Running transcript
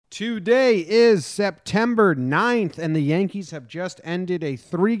Today is September 9th, and the Yankees have just ended a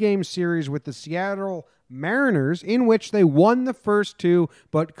 3-game series with the Seattle Mariners in which they won the first 2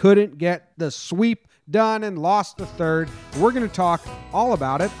 but couldn't get the sweep done and lost the third. We're going to talk all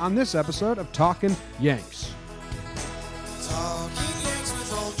about it on this episode of Talkin' Yanks. Talking Yanks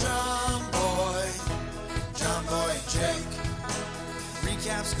with old John Boy and Jake.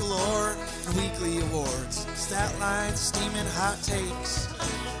 Recaps galore and weekly awards. Stat lines, steaming hot takes.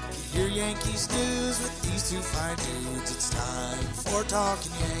 Get your Yankees news with these two fine dudes. It's time for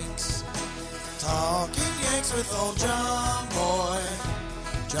Talking Yanks. Talking Yanks with old John Boy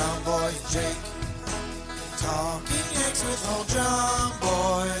and Jake. Talking Yanks with old John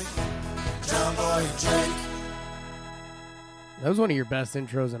Boy and Jake. That was one of your best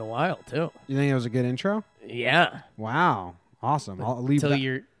intros in a while, too. You think it was a good intro? Yeah. Wow. Awesome. I'll leave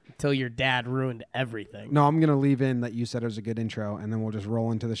that. Till your dad ruined everything. No, I'm going to leave in that you said it was a good intro, and then we'll just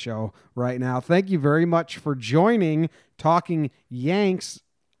roll into the show right now. Thank you very much for joining Talking Yanks.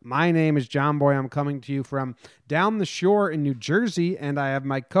 My name is John Boy. I'm coming to you from down the shore in New Jersey, and I have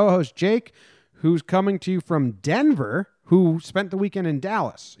my co-host Jake, who's coming to you from Denver, who spent the weekend in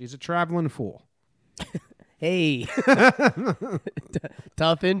Dallas. He's a traveling fool. Hey.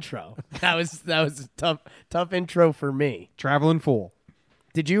 Tough intro. That was a tough intro for me. Traveling fool.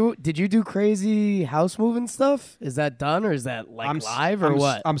 Did you do crazy house moving stuff? Is that done or is that live or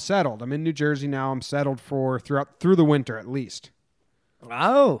what? I'm settled. I'm in New Jersey now. I'm settled through the winter at least.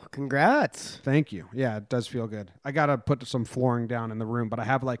 Oh, congrats. Thank you. Yeah, it does feel good. I got to put some flooring down in the room, but I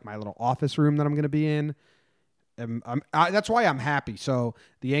have like my little office room that I'm going to be in. That's why I'm happy. So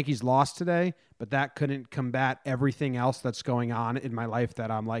the Yankees lost today, but that couldn't combat everything else that's going on in my life that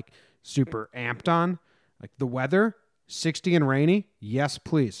I'm like super amped on. Like the weather, 60 and rainy. Yes,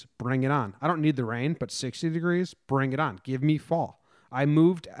 please bring it on. I don't need the rain, but 60 degrees, bring it on. Give me fall. I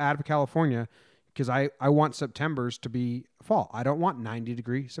moved out of California because I want Septembers to be fall. I don't want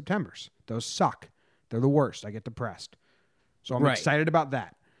 90-degree Septembers. Those suck. They're the worst. I get depressed. So I'm excited about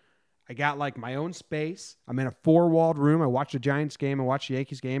that. I got like my own space. I'm in a 4-walled room. I watched the Giants game. I watched the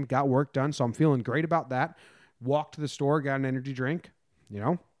Yankees game. Got work done. So I'm feeling great about that. Walked to the store. Got an energy drink.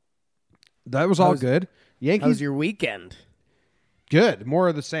 That was all good. Yankees. How's your weekend? Good. More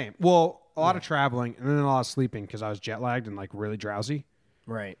of the same. Well, a lot of traveling and then a lot of sleeping because I was jet lagged and like really drowsy.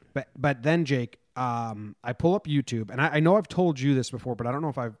 Right. But then, Jake, I pull up YouTube, and I know I've told you this before, but I don't know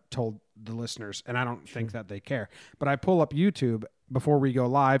if I've told the listeners, and I don't think that they care. But I pull up YouTube before we go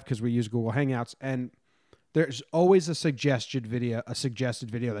live because we use Google Hangouts, and there's always a suggested video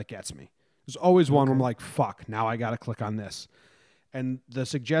that gets me. There's always one where I'm like, fuck, now I got to click on this. And the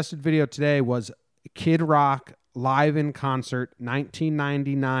suggested video today was Kid Rock live in concert,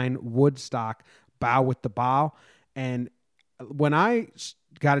 1999 Woodstock, Bow with the Bow. And when I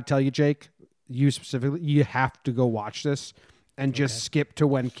got to tell you, Jake, you specifically, you have to go watch this and just skip to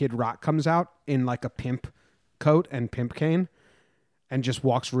when Kid Rock comes out in like a pimp coat and pimp cane and just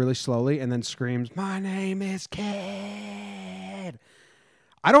walks really slowly and then screams, "My name is Kid."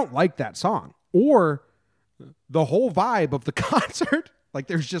 I don't like that song or the whole vibe of the concert. Like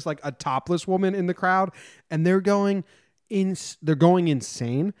there's just like a topless woman in the crowd and they're going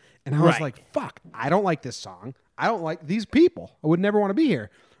insane. And I was like, fuck, I don't like this song. I don't like these people. I would never want to be here.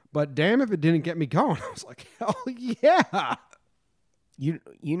 But damn if it didn't get me going. I was like, hell yeah.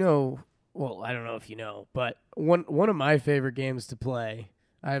 Well, I don't know if you know, but one of my favorite games to play,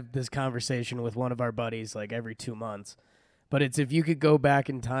 I have this conversation with one of our buddies like every 2 months, but it's if you could go back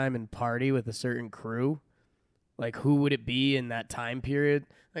in time and party with a certain crew, like who would it be in that time period?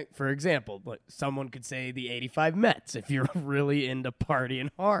 Like, for example, like someone could say the 85 Mets if you're really into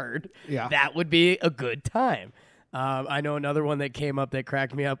partying hard. Yeah. That would be a good time. I know another one that came up that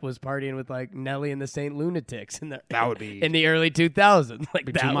cracked me up was partying with like Nelly and the Saint Lunatics in the early 2000s.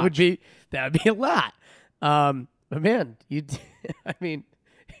 Like that would be a lot. But man,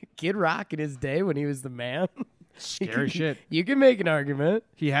 Kid Rock in his day when he was the man, Scary shit. You can make an argument.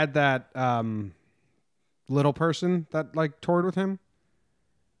 He had that little person that like toured with him.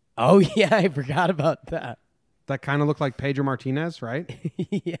 Oh yeah, I forgot about that. That kind of looked like Pedro Martinez, right?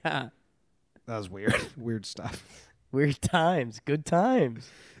 Yeah. That was weird. Weird stuff. Weird times. Good times.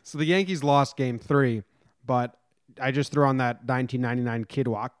 So the Yankees lost game 3, but I just threw on that 1999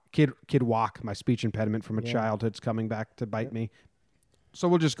 Kid Walk, my speech impediment from a childhood's coming back to bite me. So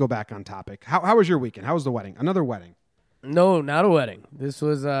we'll just go back on topic. How was your weekend? How was the wedding? Another wedding? No, not a wedding. This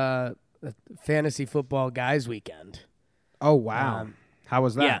was a fantasy football guys weekend. Oh, wow. How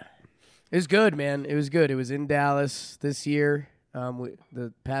was that? Yeah. It was good, man. It was good. It was in Dallas this year.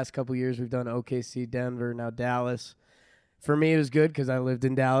 The past couple years we've done OKC, Denver, now Dallas. For me, it was good because I lived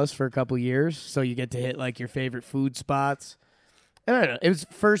in Dallas for a couple years, so you get to hit like your favorite food spots. And I don't know, it was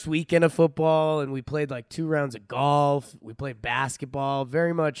first weekend of football, and we played like 2 rounds of golf. We played basketball,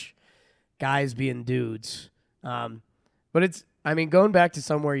 very much guys being dudes. But it's, I mean, going back to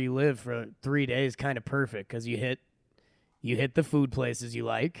somewhere you live for 3 days, kind of perfect because you hit the food places you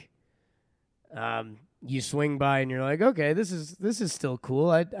like. You swing by and you're like, okay, this is still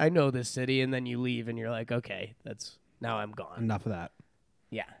cool. I know this city, and then you leave and you're like, okay, now I'm gone. Enough of that.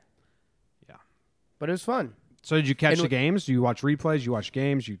 Yeah. Yeah. But it was fun. So did you catch the games? Do you watch replays? You watch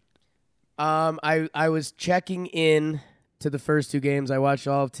games? I was checking in to the first 2 games. I watched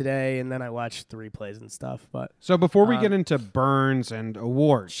all of today, and then I watched the replays and stuff. But so before we get into Burns and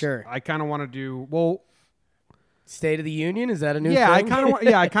awards, sure, I kind of want to do State of the Union. Is that a new thing? I kind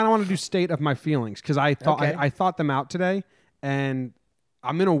of want to do state of my feelings because I thought Okay. I thought them out today, and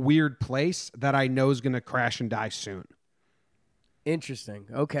I'm in a weird place that I know is going to crash and die soon. Interesting.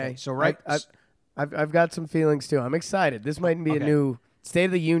 Okay. So I've got some feelings too. I'm excited. This might be a new State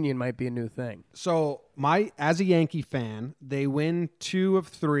of the Union. Might be a new thing. So as a Yankee fan, they win 2 of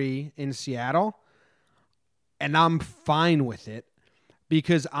 3 in Seattle, and I'm fine with it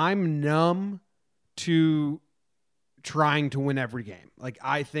because I'm numb to trying to win every game. Like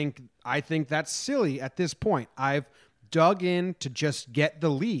I think that's silly at this point. I've dug in to just get the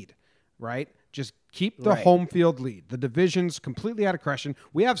lead, right? Just keep the home field lead. The division's completely out of question.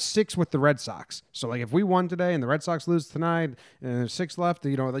 We have 6 with the Red Sox. So like if we won today and the Red Sox lose tonight and there's 6 left,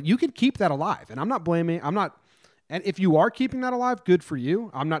 you could keep that alive. And I'm not blaming, and if you are keeping that alive, good for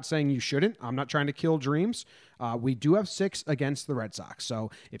you. I'm not saying you shouldn't. I'm not trying to kill dreams. We do have 6 against the Red Sox.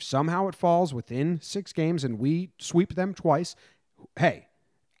 So if somehow it falls within 6 games and we sweep them twice, hey,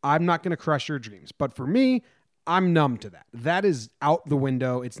 I'm not going to crush your dreams. But for me, I'm numb to that. That is out the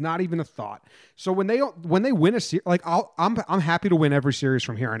window. It's not even a thought. So when they win a series, like I'm happy to win every series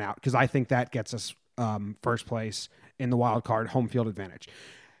from here on out because I think that gets us first place in the wild card home field advantage.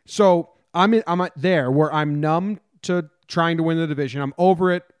 So I'm at there where I'm numb to trying to win the division. I'm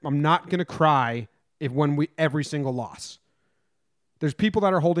over it. I'm not going to cry every single loss. There's people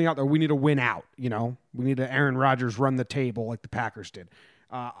that are holding out there. We need to win out. We need to Aaron Rodgers run the table like the Packers did.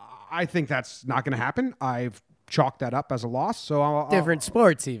 I think that's not going to happen. I've chalked that up as a loss. So Different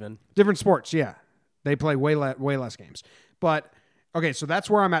sports, even. Different sports, yeah. They play way less games. But okay, so that's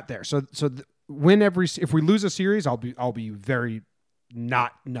where I'm at there. So if we lose a series, I'll be very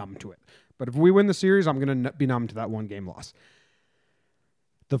not numb to it. But if we win the series, I'm going to be numb to that 1 game loss.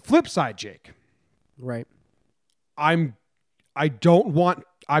 The flip side, Jake. Right. I'm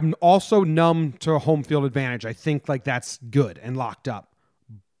also numb to a home field advantage. I think like that's good and locked up.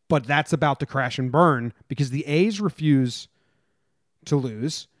 But that's about to crash and burn because the A's refuse to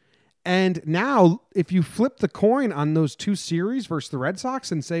lose. And now, if you flip the coin on those 2 series versus the Red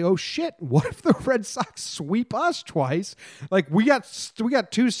Sox and say, oh shit, what if the Red Sox sweep us twice? Like we got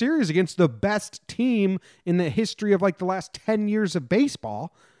 2 series against the best team in the history of like the last 10 years of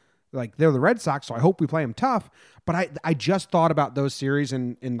baseball. Like they're the Red Sox, so I hope we play them tough. But I just thought about those series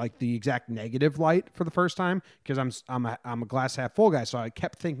in like the exact negative light for the first time because I'm a glass half full guy. So I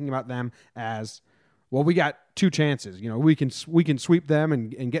kept thinking about them as, well, we got 2 chances. We can sweep them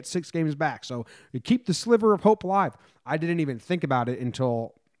and get 6 games back. So we keep the sliver of hope alive. I didn't even think about it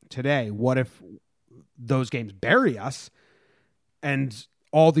until today. What if those games bury us and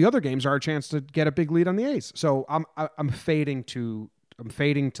all the other games are a chance to get a big lead on the A's? So I'm fading to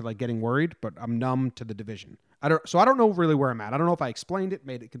like getting worried, but I'm numb to the division. I don't know really where I'm at. I don't know if I explained it,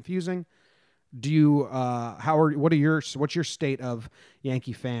 made it confusing. Do you what's your state of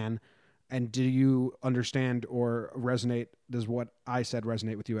Yankee fan, and do you understand or resonate? Does what I said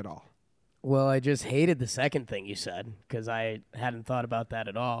resonate with you at all? Well, I just hated the second thing you said because I hadn't thought about that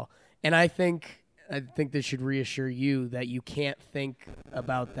at all. And I think this should reassure you that you can't think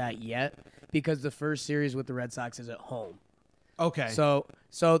about that yet because the first series with the Red Sox is at home. Okay. So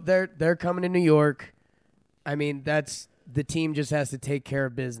they're coming to New York. I mean, that's the team just has to take care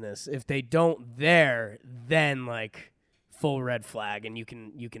of business. If they don't then like full red flag, and you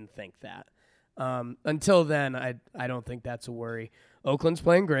can think that. Until then, I don't think that's a worry. Oakland's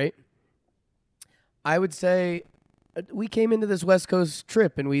playing great. I would say we came into this West Coast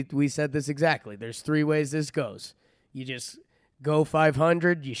trip and we said this exactly. There's 3 ways this goes. You just go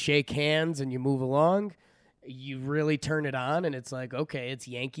 500, you shake hands, and you move along. You really turn it on, and it's like, okay, it's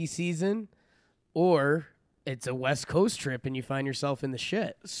Yankee season, or it's a West Coast trip, and you find yourself in the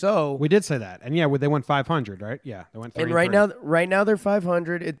shit. So we did say that, and yeah, they went 500, right? Yeah, they went. 3 and right now they're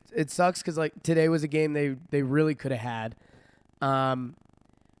 500. It sucks because like today was a game they really could have had.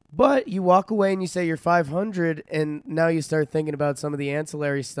 But you walk away and you say you're 500, and now you start thinking about some of the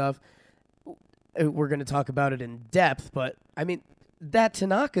ancillary stuff. We're going to talk about it in depth, but I mean, that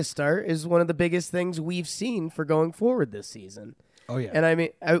Tanaka start is one of the biggest things we've seen for going forward this season. Oh yeah. And I mean,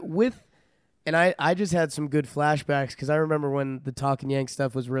 I just had some good flashbacks because I remember when the Talking Yank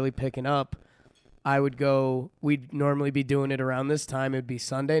stuff was really picking up. We'd normally be doing it around this time. It'd be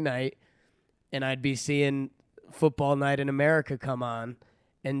Sunday night, and I'd be seeing Football Night in America come on.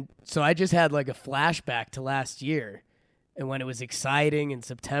 And so I just had like a flashback to last year and when it was exciting in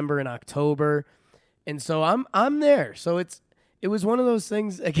September and October. And so I'm there. So it was one of those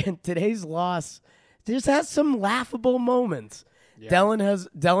things, again, today's loss just has some laughable moments. Yeah.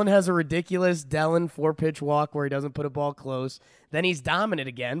 Dellin has a ridiculous 4-pitch walk where he doesn't put a ball close. Then he's dominant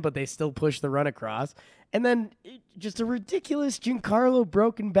again, but they still push the run across. And then just a ridiculous Giancarlo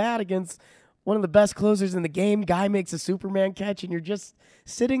broken bat against one of the best closers in the game. Guy makes a Superman catch, and you're just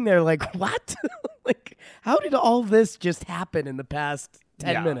sitting there like, what? Like, how did all this just happen in the past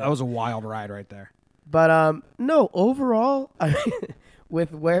 10 minutes? That was a wild ride right there. But no, overall, I mean,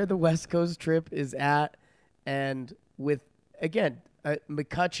 with where the West Coast trip is at, and with, again,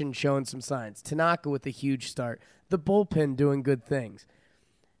 McCutchen showing some signs, Tanaka with a huge start, the bullpen doing good things.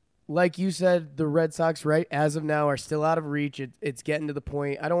 Like you said, the Red Sox, right, as of now, are still out of reach. It's getting to the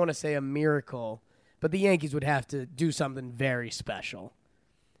point, I don't want to say a miracle, but the Yankees would have to do something very special.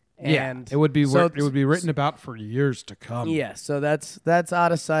 And it would be written about for years to come. Yeah, so that's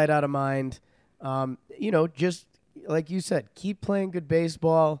out of sight, out of mind. Just like you said, keep playing good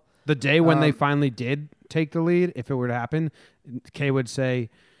baseball. The day when they finally did take the lead, if it were to happen, Kay would say,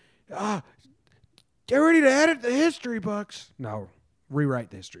 get ready to edit the history books. No,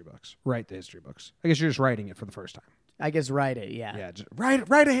 rewrite the history books. Write the history books. I guess you're just writing it for the first time. I guess write it, yeah. Yeah, just write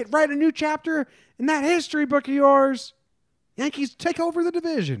a new chapter in that history book of yours. Yankees take over the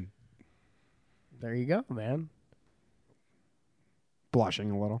division. There you go, man. Blushing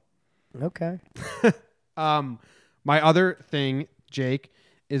a little. Okay. My other thing, Jake,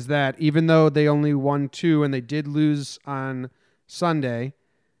 is that even though they only won 2 and they did lose on Sunday,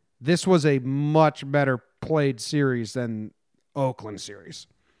 this was a much better played series than Oakland series.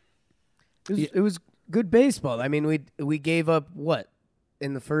 It was good baseball. I mean, we gave up what?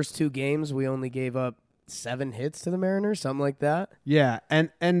 In the first 2 games, we only gave up 7 hits to the Mariners, something like that. Yeah,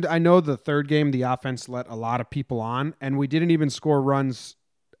 and I know the third game, the offense let a lot of people on, and we didn't even score runs.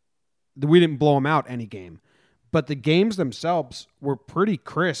 We didn't blow them out any game. But the games themselves were pretty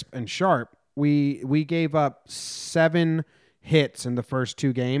crisp and sharp. We gave up 7 hits in the first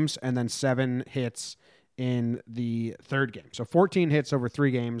 2 games and then 7 hits in the third game. So 14 hits over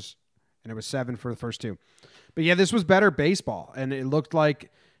 3 games, and it was 7 for the first 2. But yeah, this was better baseball, and it looked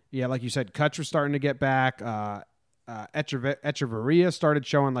like, like you said, Kutch was starting to get back. Echeverria started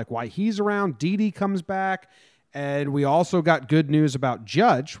showing like why he's around. Didi comes back. And we also got good news about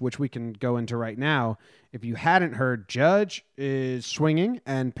Judge, which we can go into right now. If you hadn't heard, Judge is swinging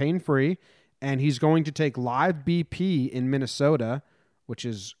and pain-free, and he's going to take live BP in Minnesota, which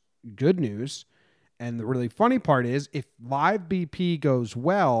is good news. And the really funny part is, if live BP goes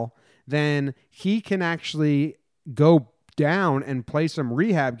well, then he can actually go down and play some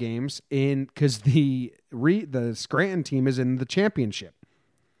rehab games because the Scranton team is in the championship.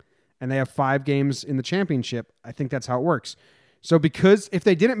 And they have 5 games in the championship. I think that's how it works. So because if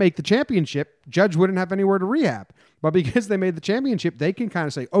they didn't make the championship, Judge wouldn't have anywhere to rehab. But because they made the championship, they can kind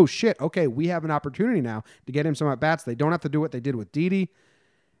of say, oh, shit, okay, we have an opportunity now to get him some at-bats. They don't have to do what they did with Didi,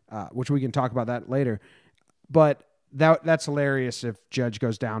 which we can talk about that later. But that's hilarious if Judge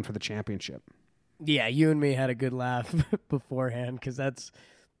goes down for the championship. Yeah, you and me had a good laugh beforehand because that's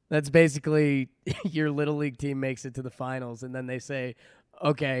basically your Little League team makes it to the finals, and then they say,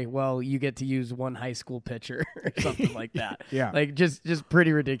 okay, well, you get to use 1 high school pitcher or something like that. Yeah. Like, just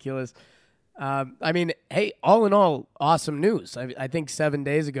pretty ridiculous. I mean, hey, all in all, awesome news. I think 7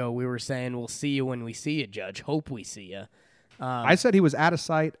 days ago we were saying we'll see you when we see you, Judge. Hope we see you. I said he was out of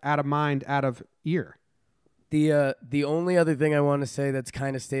sight, out of mind, out of ear. The only other thing I want to say that's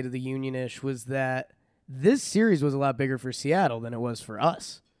kind of State of the Union-ish was that this series was a lot bigger for Seattle than it was for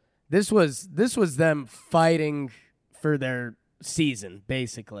us. This was them fighting for their season,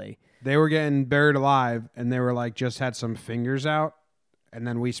 basically. They were getting buried alive, and they were like just had some fingers out, and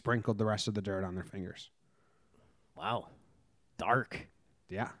then we sprinkled the rest of the dirt on their fingers. Wow. Dark.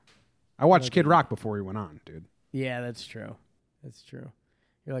 Yeah. I watched Kid Rock before he went on, dude. Yeah, that's true. That's true.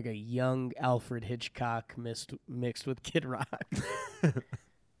 You're like a young Alfred Hitchcock mixed with Kid Rock.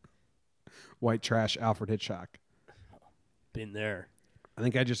 White trash Alfred Hitchcock. Been there. I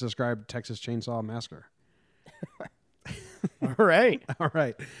think I just described Texas Chainsaw Massacre. All right. All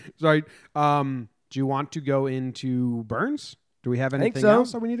right. Sorry. Do you want to go into burns? Do we have think anything so.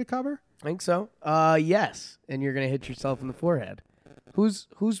 else that we need to cover? I think so. Yes. And you're going to hit yourself in the forehead. Who's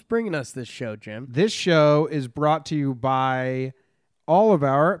bringing us this show, Jim? This show is brought to you by all of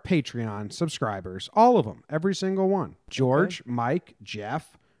our Patreon subscribers. All of them. Every single one. George, Mike,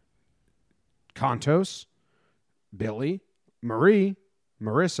 Jeff, Contos, Billy, Marie,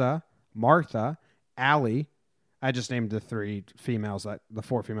 Marissa, Martha, Allie. I just named the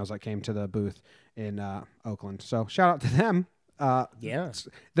four females that came to the booth in Oakland. So shout out to them. Yeah.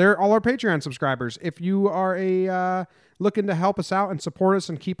 They're all our Patreon subscribers. If you are looking to help us out and support us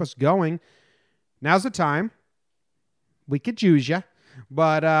and keep us going, now's the time. We could use you.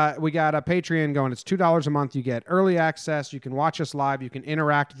 But we got a Patreon going. It's $2 a month. You get early access. You can watch us live. You can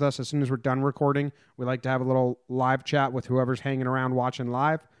interact with us as soon as we're done recording. We like to have a little live chat with whoever's hanging around watching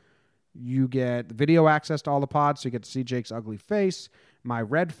live. You get video access to all the pods, so you get to see Jake's ugly face, my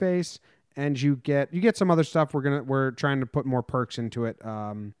red face, and you get some other stuff. We're trying to put more perks into it.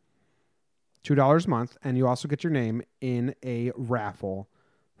 $2 a month, and you also get your name in a raffle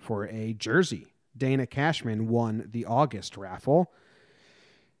for a jersey. Dana Cashman won the August raffle.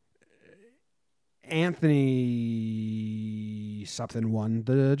 Anthony something won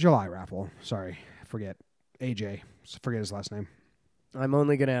the July raffle. Sorry, forget AJ. Forget his last name. I'm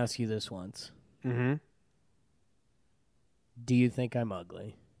only going to ask you this once. Mm-hmm. Do you think I'm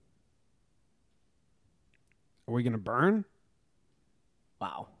ugly? Are we gonna burn?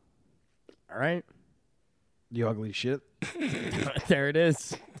 Wow. All right. You ugly shit. There it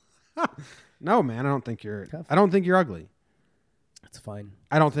is. No, man. I don't think you're Tough. ugly. That's fine.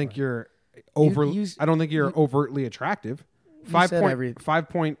 I don't think you're overly. I don't think you're overtly attractive.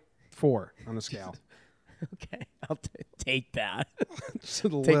 5.4 on the scale. Okay, I'll take that. Just a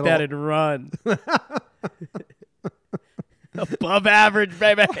Take little- that and run. Above average,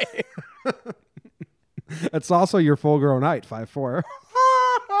 baby. It's also your full-grown height, 5'4".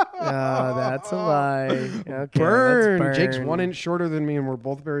 Oh, that's a lie. Okay, Burn. let's burn. Jake's 1 inch shorter than me, and we're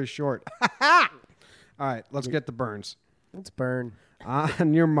both very short. All right, let's get the burns. Let's burn.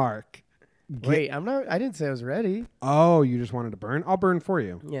 On your mark. Wait, I didn't say I was ready. Oh, you just wanted to burn? I'll burn for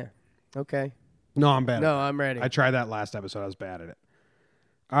you. Yeah. Okay. No, I'm bad. No, I'm ready. I tried that last episode. I was bad at it.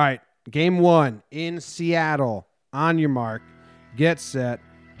 All right. Game 1 in Seattle. On your mark. Get set.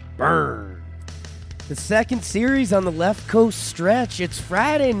 Burn. The second series on the left coast stretch. It's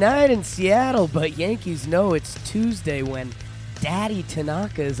Friday night in Seattle, but Yankees know it's Tuesday when Daddy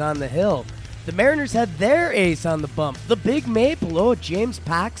Tanaka is on the hill. The Mariners had their ace on the bump. The big maple. Oh, James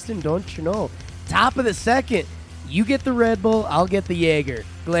Paxton, don't you know? Top of the second. You get the Red Bull, I'll get the Jaeger.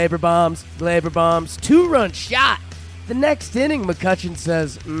 Glaber bombs, 2-run shot. The next inning, McCutchen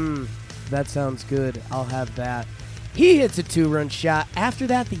says, that sounds good. I'll have that. He hits a 2-run shot. After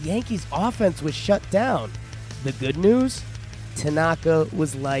that, the Yankees' offense was shut down. The good news? Tanaka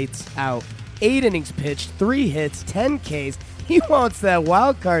was lights out. 8 innings pitched, 3 hits, 10 Ks. He wants that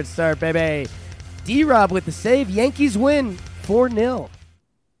wild card start, baby. D-Rob with the save. Yankees win 4-0.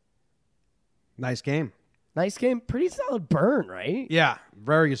 Nice game. Nice game. Pretty solid burn, right? Yeah.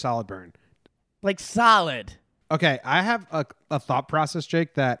 Very solid burn. Like solid. Okay. I have a thought process,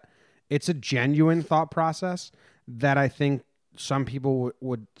 Jake, that it's a genuine thought process that I think some people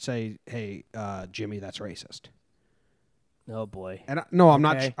would say, hey, Jimmy, that's racist. Oh, boy. And I'm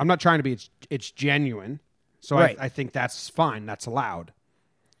Okay. not trying to be. It's genuine. So Right. I think that's fine. That's allowed.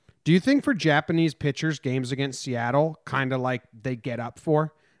 Do you think for Japanese pitchers, games against Seattle kind of like they get up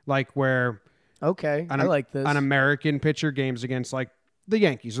for? Like where Okay, I like this. an American pitcher games against like the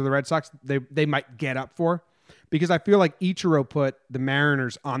Yankees or the Red Sox, they might get up for? Because I feel like Ichiro put the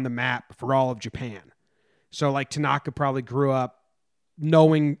Mariners on the map for all of Japan. So like Tanaka probably grew up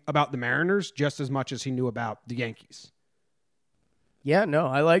knowing about the Mariners just as much as he knew about the Yankees. Yeah, no,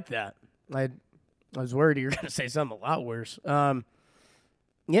 I like that. I was worried you were going to say something a lot worse.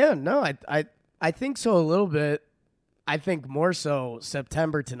 Yeah, no, I think so a little bit. I think more so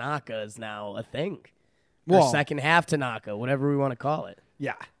September Tanaka is now a thing. Or second half Tanaka, whatever we want to call it.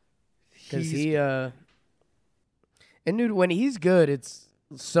 Yeah. Because and dude, when he's good, it's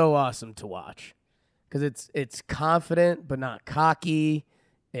so awesome to watch. Because it's confident but not cocky.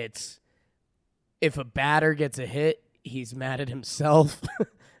 It's if a batter gets a hit, he's mad at himself.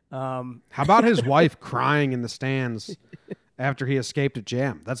 How about his wife crying in the stands after he escaped a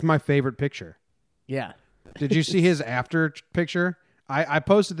jam? That's my favorite picture. Yeah. Did you see his after picture? I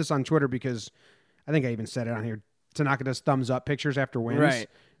posted this on Twitter because I think I even said it on here. Tanaka does thumbs up pictures after wins. Right.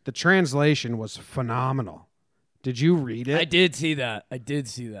 The translation was phenomenal. Did you read it? I did see that.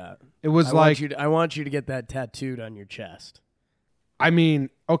 It was I want you to get that tattooed on your chest. I mean,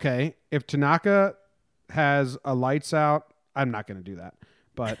 okay, if Tanaka has a lights out, I'm not going to do that.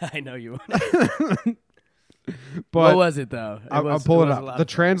 But I know you. but What was it though? I'll pull it up. The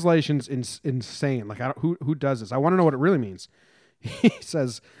translation's insane. Like, who does this? I want to know what it really means. He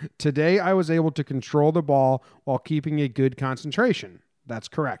says, "Today I was able to control the ball while keeping a good concentration." That's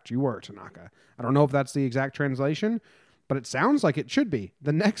correct. You were, Tanaka. I don't know if that's the exact translation, but it sounds like it should be.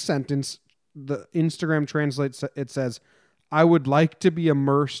 The next sentence, the Instagram translates, it says, "I would like to be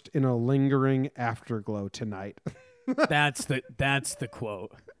immersed in a lingering afterglow tonight." That's the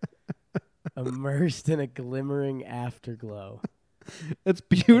quote. Immersed in a glimmering afterglow. It's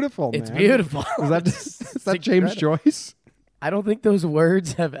beautiful, man. It's beautiful. Is that James Joyce? I don't think those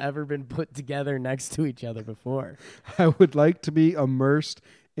words have ever been put together next to each other before. I would like to be immersed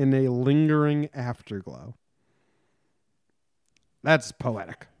in a lingering afterglow. That's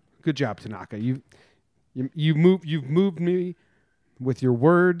poetic. Good job, Tanaka. You've moved me with your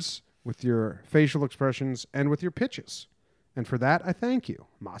words, with your facial expressions, and with your pitches. And for that, I thank you,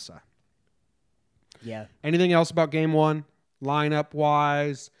 Masa. Yeah. Anything else about game one? Lineup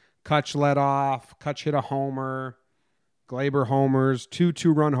wise, Kutch led off, Kutch hit a homer, Glaber homers,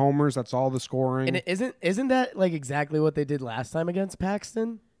 2-2-run homers. That's all the scoring. And isn't that like exactly what they did last time against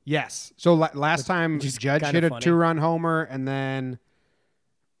Paxton? Yes. So last time Judge hit a funny. 2-run homer, and then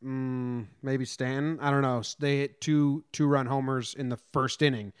maybe Stanton. I don't know. They hit two-run homers in the first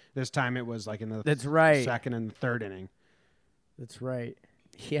inning. This time it was like in the That's right. second and third inning. That's right.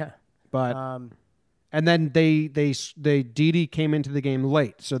 Yeah. But and then they Didi came into the game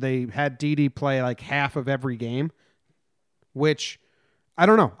late, so they had Didi play like half of every game, which I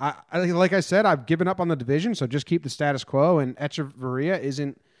don't know. I like I said, I've given up on the division, so just keep the status quo. And Echeverria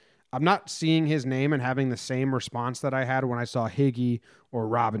isn't. I'm not seeing his name and having the same response that I had when I saw Higgy or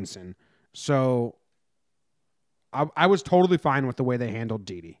Robinson. So I was totally fine with the way they handled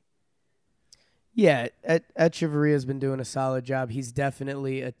Didi. Yeah, Echeverria's been doing a solid job. He's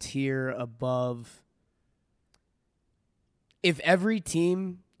definitely a tier above. If every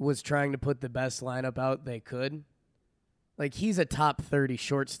team was trying to put the best lineup out they could, like he's a top 30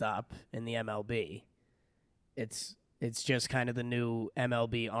 shortstop in the MLB. It's just kind of the new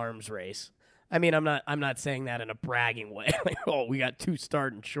MLB arms race. I mean, I'm not saying that in a bragging way. Like, oh, we got 2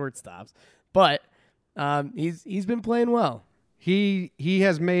 starting shortstops, but he's been playing well. He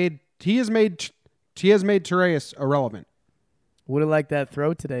has made Torreyes irrelevant. Would have liked that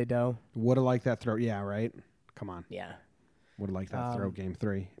throw today, Doe. Would have liked that throw. Yeah, right. Come on. Yeah. Would have liked that throw. Game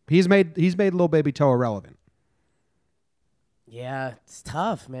 3. He's made little baby Toe irrelevant. Yeah, it's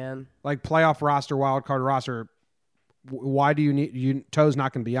tough, man. Like playoff roster, wild card roster. Why do you need Toe's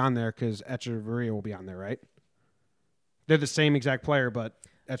not going to be on there because Echeverria will be on there, right? They're the same exact player, but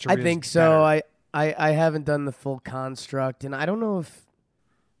Echeverria. I think so. I haven't done the full construct, and I don't know if.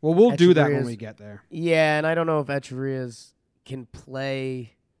 Well, we'll do that when we get there. Yeah, and I don't know if Echeverria's can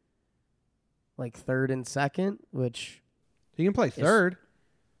play like third and second, which he can play third,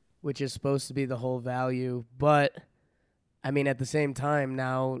 which is supposed to be the whole value. But I mean, at the same time,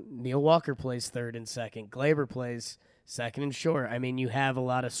 now Neil Walker plays third and second. Glaber plays second and short. I mean, you have a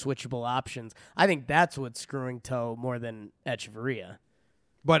lot of switchable options. I think that's what's screwing Toe more than Echeverria.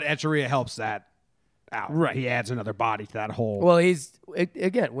 But Echeverria helps that out. Right. He adds another body to that hole. Well,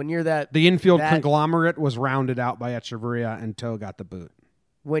 again, when you're that... The infield conglomerate was rounded out by Echeverria, and Toe got the boot.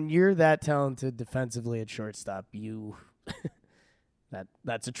 When you're that talented defensively at shortstop,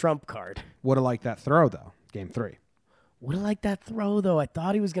 that's a trump card. Would have liked that throw, though, game 3. Would have liked that throw, though. I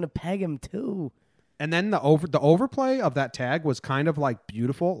thought he was going to peg him, too. And then the overplay of that tag was kind of like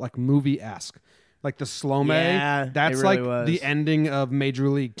beautiful, like movie-esque. Like the slow-mo. Yeah, that's it really like was. the ending of Major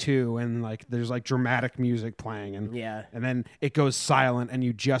League 2, and like there's like dramatic music playing, and then it goes silent, and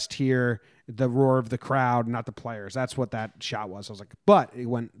you just hear the roar of the crowd, not the players. That's what that shot was. I was like, but it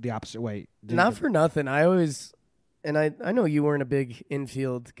went the opposite way. Not for nothing. I always, and I know you weren't a big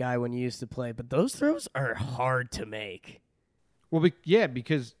infield guy when you used to play, but those throws are hard to make. Well,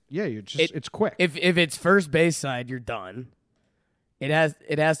 because you're just it's quick. If it's first base side, you're done. It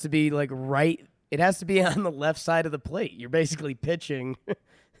has to be like right. It has to be on the left side of the plate. You're basically pitching.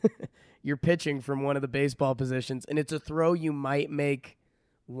 You're pitching from one of the baseball positions, and it's a throw you might make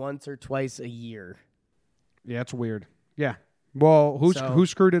once or twice a year. Yeah, it's weird. Yeah. Well, who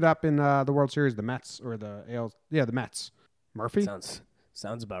screwed it up in the World Series? The Mets or the AL? Yeah, the Mets. Murphy?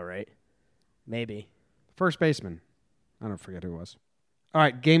 Sounds about right. Maybe. First baseman. I don't forget who it was. All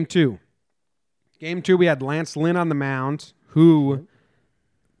right, game 2. Game 2, we had Lance Lynn on the mound, who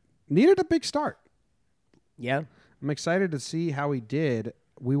needed a big start. Yeah. I'm excited to see how he did.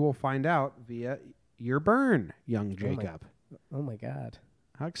 We will find out via your burn, young Jacob. Oh my God.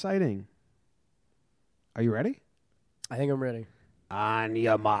 How exciting. Are you ready? I think I'm ready. On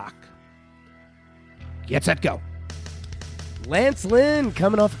your mark. Get set, go. Lance Lynn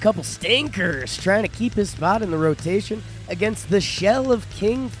coming off a couple stinkers, trying to keep his spot in the rotation against the shell of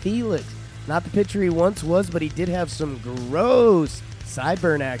King Felix. Not the pitcher he once was, but he did have some gross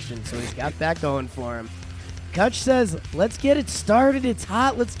sideburn action, so he's got that going for him. Kutch says, let's get it started. It's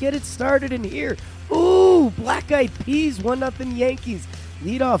hot. Let's get it started in here. Ooh, Black Eyed Peas, 1-0 Yankees.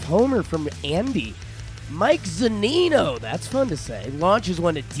 Leadoff homer from Andy. Mike Zunino, that's fun to say, launches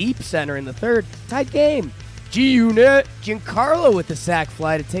one to deep center in the third. Tied game. G-Unit. Giancarlo with the sac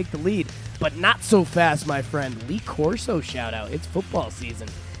fly to take the lead. But not so fast, my friend. Lee Corso shout out. It's football season.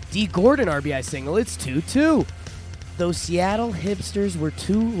 D. Gordon RBI single. It's 2-2. Those Seattle hipsters were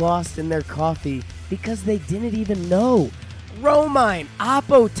too lost in their coffee because they didn't even know. Romine,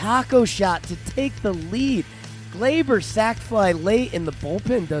 Oppo taco shot to take the lead. Glaber sac fly late and the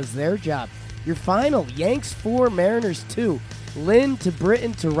bullpen does their job. Your final, Yanks 4, Mariners 2. Lynn to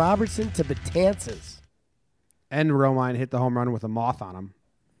Britton to Robertson to Betances. And Romine hit the home run with a moth on him,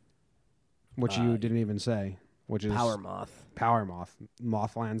 which you didn't even say, which is Power Moth. Power Moth.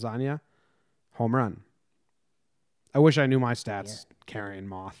 Moth lands on you. Home run. I wish I knew my stats carrying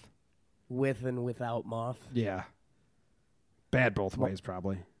Moth. With and without Moth. Yeah. Bad both ways,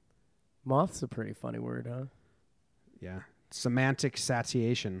 probably. Moth's a pretty funny word, huh? Yeah. Semantic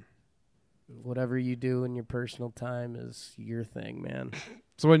satiation. Whatever you do in your personal time is your thing, man.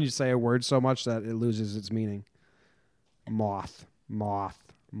 So when you say a word so much that it loses its meaning. Moth.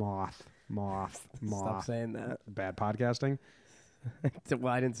 Moth. Moth. Moth. Moth. Stop saying that. Bad podcasting.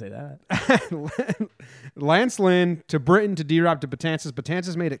 Well, I didn't say that. Lance Lynn to Britton to D-Rob to Betances.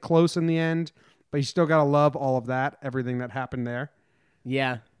 Betances made it close in the end, but you still got to love all of that, everything that happened there.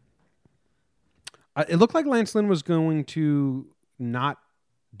 Yeah. It looked like Lance Lynn was going to not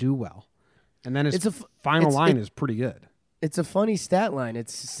do well. And then his final line is pretty good. It's a funny stat line.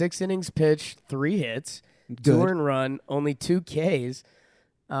 It's 6 innings pitched, 3 hits, Good. 2 earned run, only 2 Ks,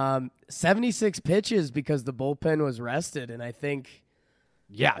 76 pitches because the bullpen was rested. And I think...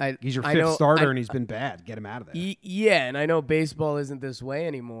 Yeah, he's your fifth starter and he's been bad. Get him out of there. Yeah, and I know baseball isn't this way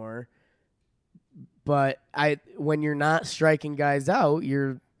anymore. But when you're not striking guys out,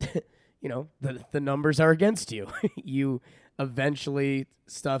 you're... the numbers are against you. You eventually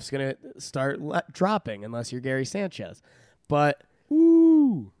stuff's gonna start dropping unless you're Gary Sanchez. But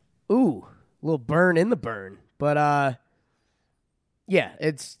ooh, little burn in the burn. But yeah,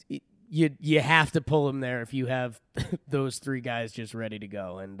 it's you have to pull him there if you have those 3 guys just ready to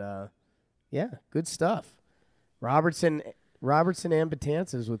go. And yeah, good stuff. Robertson and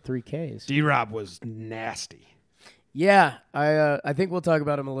Betances with 3 Ks. D-Rob was nasty. Yeah, I think we'll talk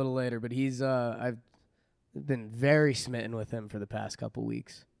about him a little later, but he's I've been very smitten with him for the past couple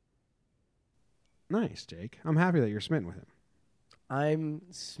weeks. Nice, Jake. I'm happy that you're smitten with him. I'm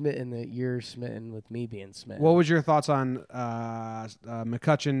smitten that you're smitten with me being smitten. What was your thoughts on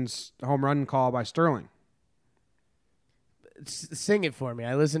McCutcheon's home run call by Sterling? Sing it for me.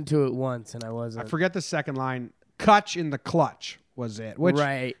 I listened to it once and I wasn't. I forget the second line. Kutch in the clutch was it. Which,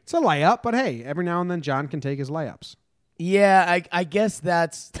 right. It's a layup, but hey, every now and then John can take his layups. Yeah, I guess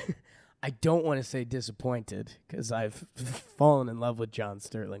that's... I don't want to say disappointed because I've fallen in love with John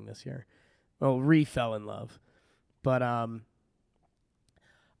Sterling this year. Well, re-fell in love. But, I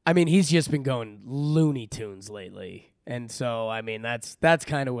mean, he's just been going Looney Tunes lately. And so, I mean, that's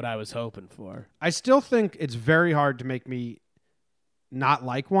kind of what I was hoping for. I still think it's very hard to make me not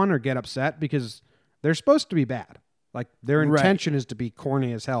like one or get upset because they're supposed to be bad. Like, their intention is to be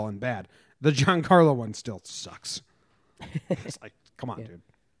corny as hell and bad. The Giancarlo one still sucks. It's like, come on, dude.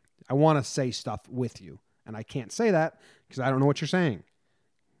 I want to say stuff with you, and I can't say that because I don't know what you're saying.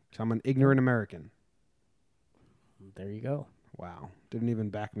 Because I'm an ignorant American. There you go. Wow. Didn't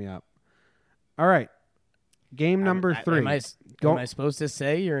even back me up. All right. Game number 3. Am I supposed to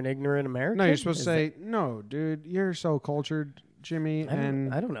say you're an ignorant American? No, you're supposed to say, no, dude, you're so cultured, Jimmy.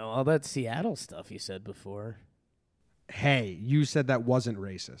 I don't know. All that Seattle stuff you said before. Hey, you said that wasn't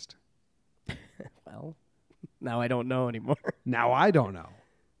racist. Well, now I don't know anymore. Now I don't know.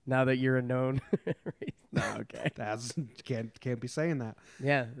 Now that you're a known no, okay. That's can't be saying that.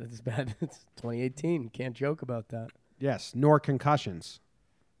 Yeah, that's bad. It's 2018. Can't joke about that. Yes, nor concussions.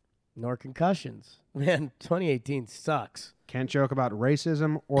 Nor concussions. Man, 2018 sucks. Can't joke about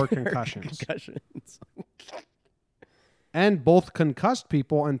racism or concussions. Concussions. And both concussed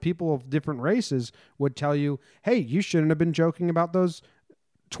people and people of different races would tell you, hey, you shouldn't have been joking about those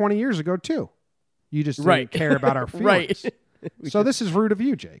 20 years ago too. You just didn't Right. care about our feelings. Right. So this is rude of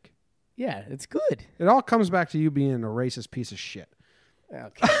you, Jake. Yeah, it's good. It all comes back to you being a racist piece of shit.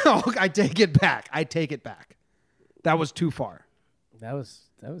 Okay. Oh, I take it back. That was too far. That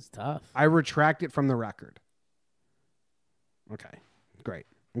was tough. I retract it from the record. Okay, great.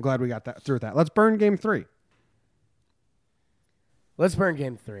 I'm glad we got that through that. Let's burn game 3. Let's burn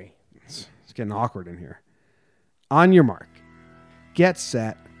game 3. It's getting awkward in here. On your mark. Get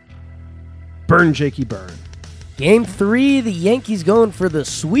set. Burn, Jakey, burn. Game 3, the Yankees going for the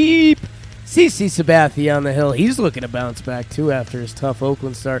sweep. CC Sabathia on the hill. He's looking to bounce back, too, after his tough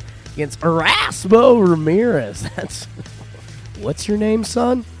Oakland start against Erasmo Ramirez. That's... What's your name,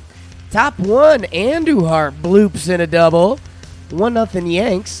 son? Top 1, Andujar bloops in a double. 1-0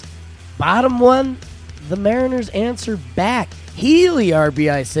 Yanks. Bottom 1, the Mariners answer back. Healy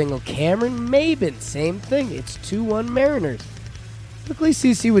RBI single. Cameron Maben, same thing. It's 2-1 Mariners. Luckily,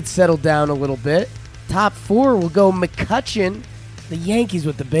 CC would settle down a little bit. Top 4 will go McCutchen. The Yankees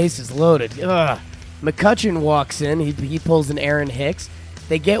with the bases loaded. Ugh. McCutchen walks in. He pulls an Aaron Hicks.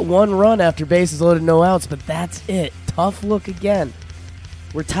 They get 1 run after bases loaded, no outs, but that's it. Tough look again.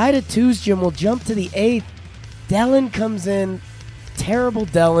 We're tied at 2s, Jim. We'll jump to the 8th. Dellin comes in. Terrible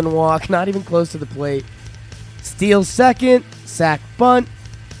Dellin walk. Not even close to the plate. Steals second. Sack bunt.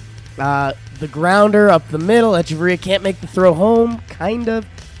 The grounder up the middle. Echeverria can't make the throw home. Kind of.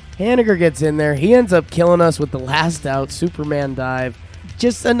 Haniger gets in there. He ends up killing us with the last out. Superman dive.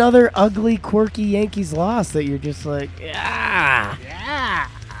 Just another ugly, quirky Yankees loss that you're just like, yeah.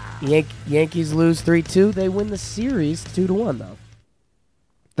 Yankees lose 3-2. They win the series 2-1, though.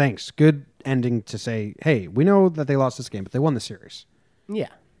 Thanks. Good ending to say, hey, we know that they lost this game, but they won the series. Yeah.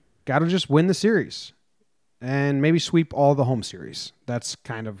 Got to just win the series and maybe sweep all the home series. That's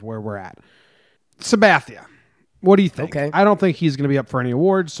kind of where we're at. Sabathia, what do you think? Okay. I don't think he's going to be up for any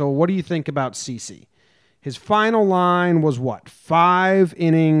awards, so what do you think about CC? His final line was what? 5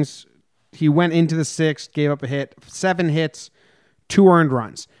 innings. He went into the 6th, gave up a hit, 7 hits, 2 earned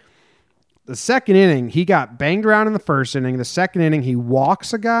runs. The second inning, he got banged around in the first inning. The second inning, he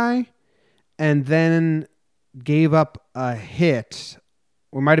walks a guy and then gave up a hit.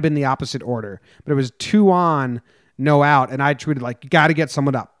 Or it might have been the opposite order, but it was 2 on, no out. And I tweeted, like, you got to get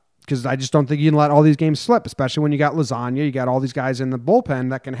someone up because I just don't think you can let all these games slip, especially when you got Lasagna. You got all these guys in the bullpen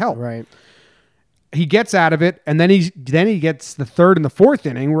that can help. Right. He gets out of it, and then he gets the 3rd and the 4th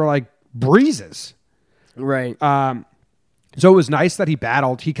inning. We're like breezes. Right. So it was nice that he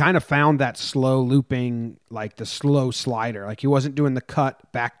battled. He kind of found that slow looping, like the slow slider. Like he wasn't doing the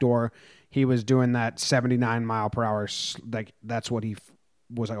cut backdoor. He was doing that 79 mile per hour. Like that's what he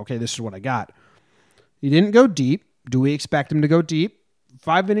was like. Okay, this is what I got. He didn't go deep. Do we expect him to go deep?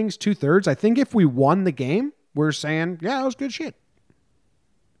 5 innings, 2/3. I think if we won the game, we're saying, yeah, that was good shit.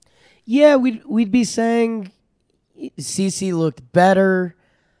 Yeah, we'd be saying CC looked better.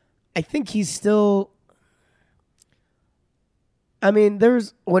 I think he's still. I mean,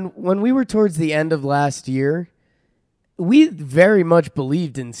 there's when we were towards the end of last year, we very much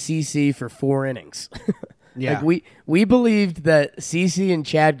believed in CC for 4 innings. Yeah. Like we believed that CC and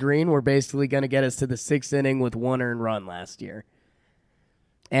Chad Green were basically going to get us to the 6th inning with 1 earned run last year.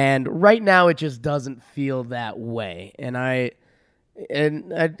 And right now it just doesn't feel that way. And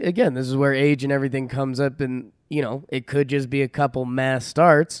again, this is where age and everything comes up, and it could just be a couple mass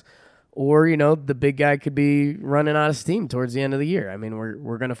starts. Or, the big guy could be running out of steam towards the end of the year. I mean,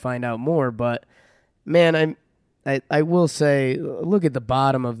 we're going to find out more. But, man, I will say, look at the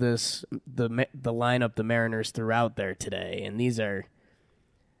bottom of this, the lineup the Mariners threw out there today. And these are,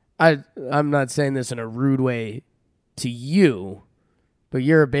 I'm not saying this in a rude way to you, but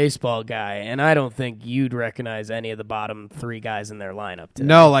you're a baseball guy, and I don't think you'd recognize any of the bottom 3 guys in their lineup today.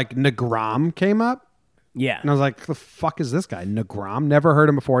 No, like NeGrom came up. Yeah. And I was like, the fuck is this guy? NeGrom? Never heard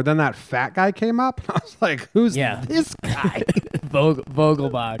him before. Then that fat guy came up. I was like, who's this guy?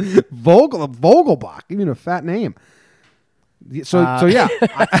 Vogelbach. Vogelbach. Even a fat name. So yeah.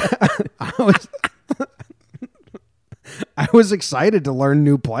 I was excited to learn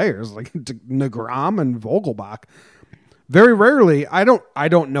new players like NeGrom and Vogelbach. Very rarely, I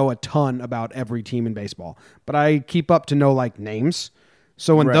don't know a ton about every team in baseball, but I keep up to know like names.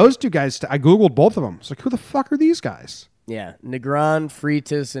 So when those 2 guys, I Googled both of them. It's like, who the fuck are these guys? Yeah, Negron,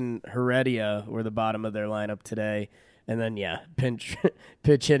 Freitas, and Heredia were the bottom of their lineup today. And then, pitch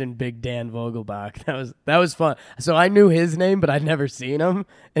hit and Big Dan Vogelbach. That was fun. So I knew his name, but I'd never seen him.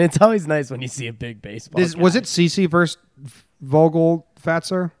 And it's always nice when you see a big baseball guy. Was it CC versus Vogel,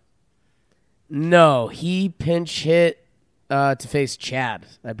 Fatser? No, he pinch hit to face Chad,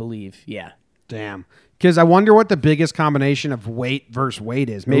 I believe. Yeah. Damn. Because I wonder what the biggest combination of weight versus weight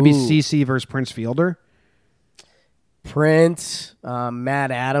is. Maybe Ooh. CC versus Prince Fielder. Prince,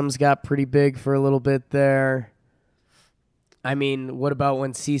 Matt Adams got pretty big for a little bit there. I mean, what about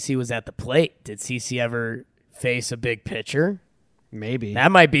when CC was at the plate? Did CC ever face a big pitcher? Maybe.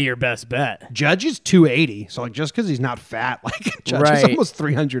 That might be your best bet. Judge is 280, so like just because he's not fat, like Judge is Right. almost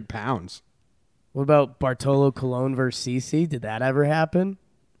 300 pounds. What about Bartolo Colon versus CC? Did that ever happen?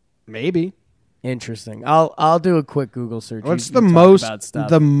 Maybe. Interesting. I'll do a quick Google search. What's You the talk most about stuff.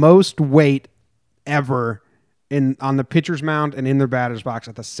 the most weight ever on the pitcher's mound and in their batter's box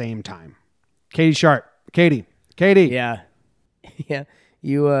at the same time? Katie Sharp. Katie. Yeah. Yeah.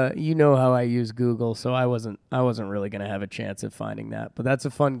 You know how I use Google, so I wasn't really gonna have a chance at finding that. But that's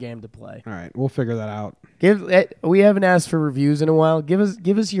a fun game to play. All right, we'll figure that out. We haven't asked for reviews in a while. Give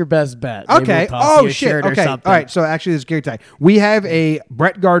us your best bet. Maybe Okay. we'll toss you Oh a shit. shirt or Okay. All something. right. So actually, this is great. We have a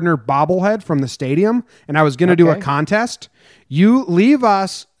Brett Gardner bobblehead from the stadium, and I was going to do a Okay. contest. You leave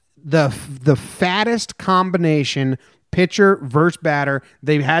us the fattest combination pitcher versus batter.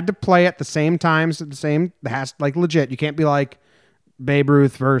 They had to play at the same times. At the same. It has like legit. You can't be like Babe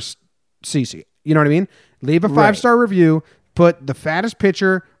Ruth versus CC. You know what I mean? Leave a 5-star review. Put the fattest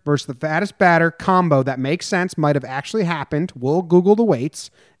pitcher versus the fattest batter combo that makes sense, might have actually happened. We'll Google the weights,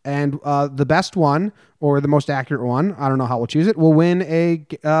 and the best one or the most accurate one, I don't know how we'll choose it, will win a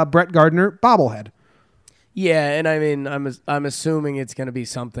Brett Gardner bobblehead. Yeah, and I mean, I'm assuming it's going to be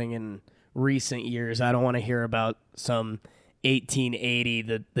something in recent years. I don't want to hear about some 1880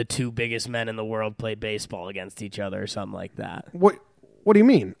 the two biggest men in the world played baseball against each other or something like that. What do you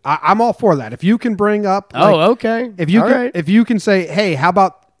mean? I'm all for that. If you can bring up, like, Oh, okay. if you All can, right. if you can say, hey, how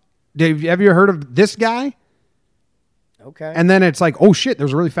about? Have you heard of this guy? Okay. And then it's like, oh shit,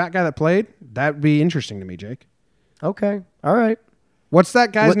 there's a really fat guy that played. That'd be interesting to me, Jake. Okay. All right. What's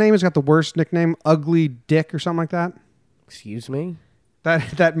that guy's name? He's got the worst nickname, Ugly Dick or something like that. Excuse me.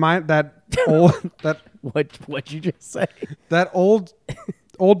 That old What'd you just say? that old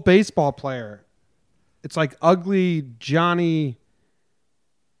baseball player. It's like Ugly Johnny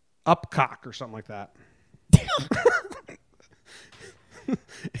Upcock or something like that.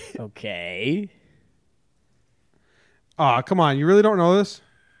 Okay. Oh, come on. You really don't know this?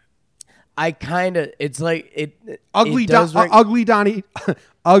 I kind of. It's like it. Ugly it does ring- Ugly Donnie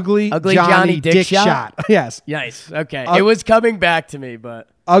Ugly Johnny Dick Shot. Yes. Nice. Okay. It was coming back to me, but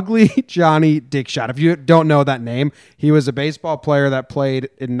Ugly Johnny Dick Shot. If you don't know that name, he was a baseball player that played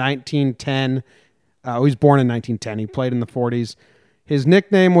in 1910. He was born in 1910. He played in the 40s. His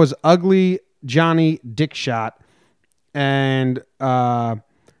nickname was Ugly Johnny Dick Shot. And I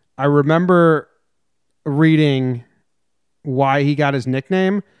remember reading why he got his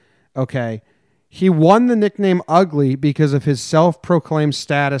nickname. Okay. He won the nickname Ugly because of his self-proclaimed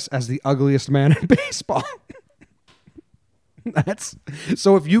status as the ugliest man in baseball.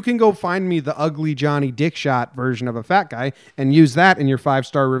 So if you can go find me the Ugly Johnny Dick Shot version of a fat guy and use that in your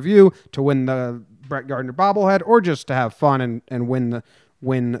 5-star review to win the Brett Gardner bobblehead, or just to have fun and win the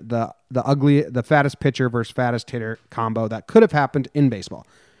fattest pitcher versus fattest hitter combo that could have happened in baseball.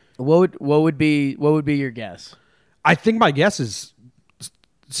 what would be your guess? I think my guess is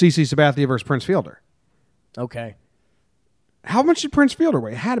CC Sabathia versus Prince Fielder. Okay. How much did Prince Fielder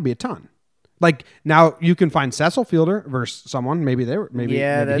weigh? It had to be a ton. Like, now you can find Cecil Fielder versus someone. Maybe Yeah, he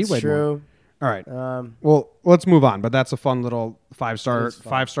that's weighed more. true. All right. Well, let's move on. But that's a fun little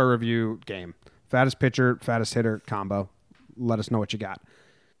 5-star review game. Fattest pitcher, fattest hitter combo. Let us know what you got.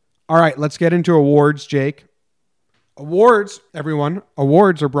 All right, let's get into awards, Jake. Awards, everyone.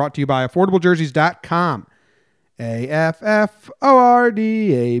 Awards are brought to you by AffordableJerseys.com.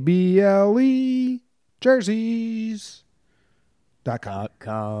 Affordable jerseys.com.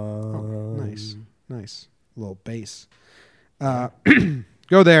 Oh, nice. Little bass.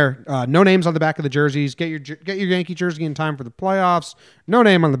 Go there. No names on the back of the jerseys. Get your Yankee jersey in time for the playoffs. No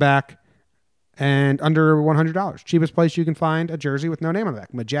name on the back. And under $100. Cheapest place you can find a jersey with no name on the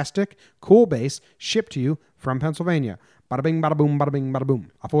back. Majestic, cool base, shipped to you from Pennsylvania. Bada bing, bada boom, bada bing, bada boom.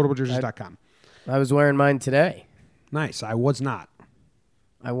 AffordableJerseys.com. I was wearing mine today. Nice. I was not.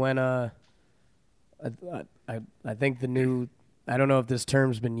 I went. I think the new. I don't know if this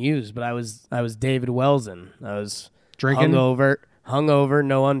term's been used, but I was David Welson. I was Drinking? hungover,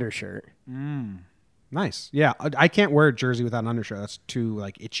 no undershirt. Nice. Yeah. I can't wear a jersey without an undershirt. That's too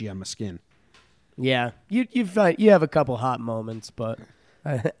like itchy on my skin. Yeah, you find you have a couple hot moments, but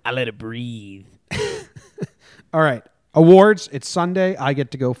I let it breathe. All right. Awards. It's Sunday. I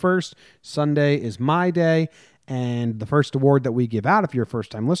get to go first. Sunday is my day. And the first award that we give out, if you're a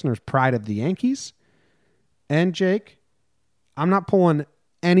first-time listener, is Pride of the Yankees. And, Jake, I'm not pulling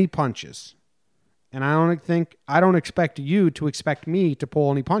any punches. And I don't expect you to expect me to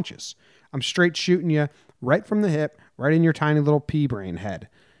pull any punches. I'm straight shooting you right from the hip, right in your tiny little pea brain head.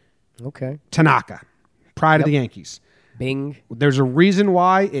 Okay. Tanaka, pride of the Yankees. Bing. There's a reason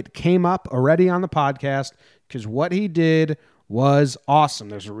why it came up already on the podcast, because what he did was awesome.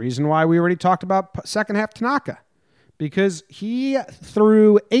 There's a reason why we already talked about second half Tanaka, because he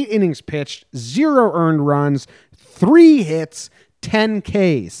threw 8 innings pitched, 0 earned runs, 3 hits, 10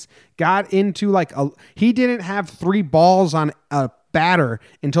 Ks. Got into he didn't have 3 balls on a batter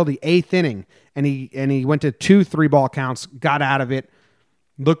until the 8th inning, and he went to 2 3-ball counts, got out of it.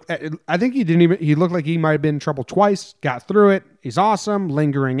 I think he looked like he might have been in trouble twice, got through it. He's awesome,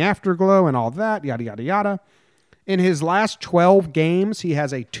 lingering afterglow and all that, yada, yada, yada. In his last 12 games, he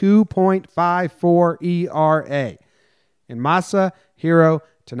has a 2.54 ERA. In Masahiro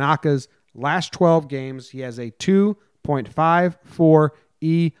Tanaka's last 12 games, he has a 2.54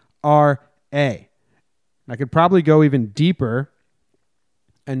 ERA. I could probably go even deeper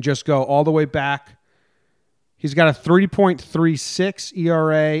and just go all the way back. He's got a 3.36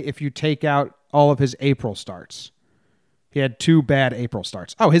 ERA if you take out all of his April starts. He had 2 bad April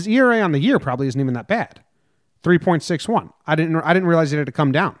starts. Oh, his ERA on the year probably isn't even that bad. 3.61. I didn't realize it had to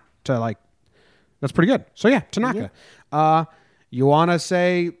come down to that's pretty good. So yeah, Tanaka. Yeah. You want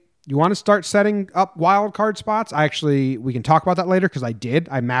to start setting up wild card spots? We can talk about that later because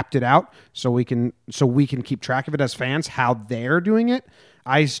I mapped it out so we can keep track of it as fans how they're doing it.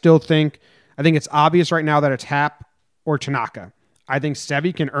 I think it's obvious right now that it's Happ or Tanaka. I think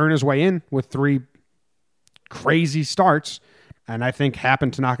Sevy can earn his way in with 3 crazy starts, and I think Happ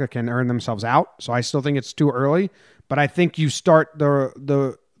and Tanaka can earn themselves out. So I still think it's too early, but I think you start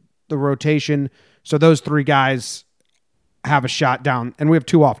the rotation so those 3 guys have a shot down, and we have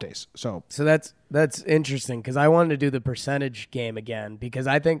 2 off days. So that's interesting because I wanted to do the percentage game again because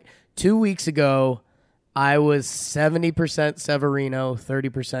I think 2 weeks ago I was 70% Severino,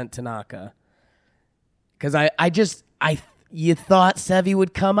 30% Tanaka. Because you thought Sevy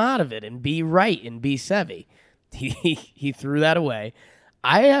would come out of it and be right and be Sevy. He threw that away.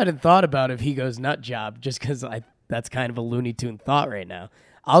 I hadn't thought about if he goes nut job just because that's kind of a Looney Tune thought right now.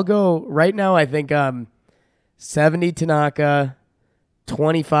 I'll go right now. I think 70 Tanaka,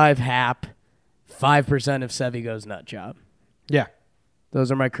 25 Happ, 5% if Sevy goes nut job. Yeah,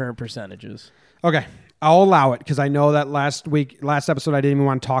 those are my current percentages. Okay. I'll allow it because I know that last episode, I didn't even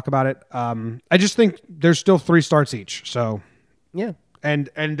want to talk about it. I just think there's still 3 starts each. So yeah, and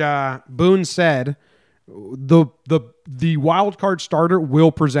Boone said the wild card starter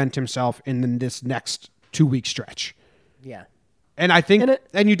will present himself in this next 2-week stretch. Yeah, and I think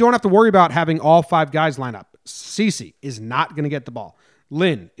and you don't have to worry about having all 5 guys line up. Cece is not going to get the ball.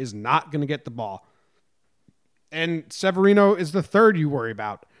 Lynn is not going to get the ball, and Severino is the third you worry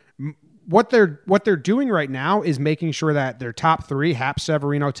about. What they're doing right now is making sure that their top 3, Happ,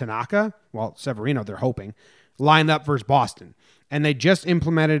 Severino, Tanaka, well, Severino, they're hoping, line up versus Boston. And they just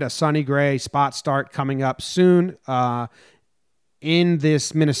implemented a Sonny Gray spot start coming up soon in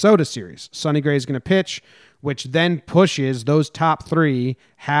this Minnesota series. Sonny Gray is going to pitch, which then pushes those top 3,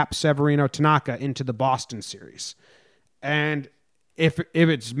 Happ, Severino, Tanaka, into the Boston series. And if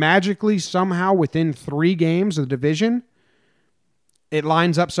it's magically somehow within 3 games of the division, it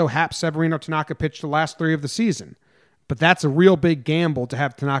lines up so Happ, Severino, Tanaka pitch the last 3 of the season. But that's a real big gamble to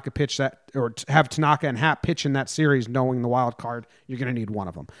have Tanaka pitch that, or to have Tanaka and Happ pitch in that series knowing the wild card, you're going to need one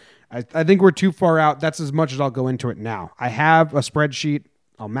of them. I think we're too far out. That's as much as I'll go into it now. I have a spreadsheet.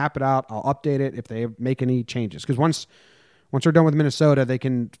 I'll map it out. I'll update it if they make any changes. Because once they're done with Minnesota, they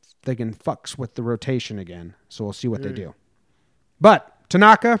can fucks with the rotation again. So we'll see what they do. But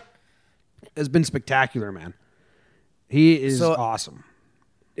Tanaka has been spectacular, man. He is awesome.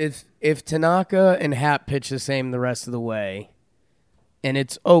 If Tanaka and Happ pitch the same the rest of the way, and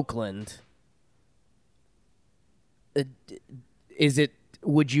it's Oakland,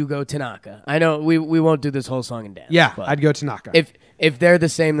 would you go Tanaka? I know we won't do this whole song and dance. Yeah, I'd go Tanaka. If they're the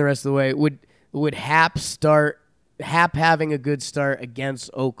same the rest of the way, would Happ having a good start against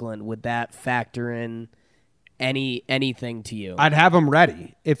Oakland, would that factor in anything to you? I'd have him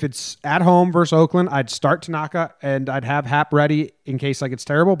ready. If it's at home versus Oakland, I'd start Tanaka and I'd have Happ ready in case it's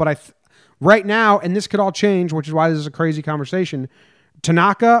terrible. But right now, and this could all change, which is why this is a crazy conversation,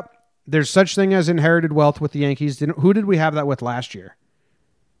 Tanaka, there's such thing as inherited wealth with the Yankees. Who did we have that with last year?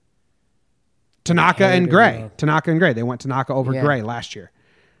 Tanaka and Gray. Tanaka and Gray. They went Tanaka over Gray last year.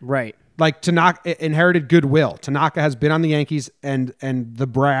 Right. Like Tanaka inherited goodwill. Tanaka has been on the Yankees and the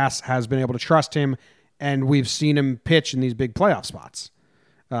brass has been able to trust him. And we've seen him pitch in these big playoff spots.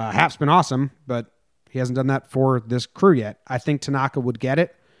 Happ's been awesome, but he hasn't done that for this crew yet. I think Tanaka would get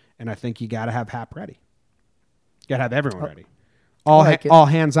it, and I think you got to have Hap ready. You got to have everyone ready. All like it. all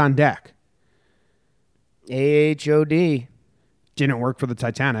hands on deck. AHOD. Didn't work for the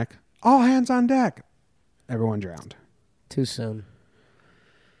Titanic. All hands on deck. Everyone drowned. Too soon.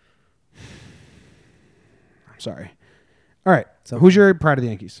 I'm sorry. All right. So who's your pride of the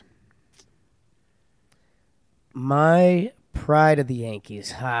Yankees? My pride of the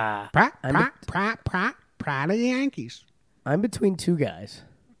Yankees. Pride of the Yankees. I'm between two guys.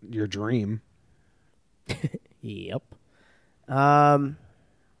 Your dream. Yep.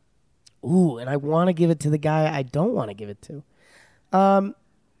 Ooh, and I want to give it to the guy I don't want to give it to.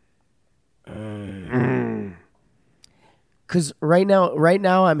 Because right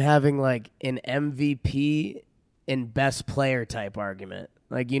now I'm having like an MVP and best player type argument.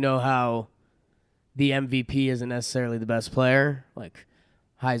 Like, you know how the MVP isn't necessarily the best player, like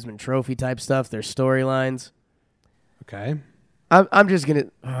Heisman Trophy type stuff. There's storylines. Okay. I'm just gonna.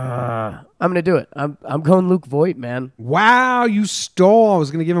 I'm gonna do it. I'm going Luke Voit, man. Wow, you stole. I was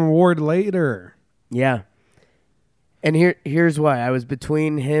going to give him an award later. Yeah. And here's why. I was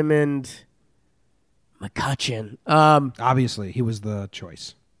between him and McCutchen. Obviously, he was the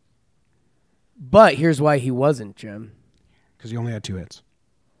choice But here's why he wasn't, Jim. because he only had 2 hits.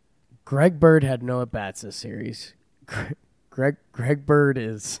 Greg Bird had no at-bats this series. Greg Bird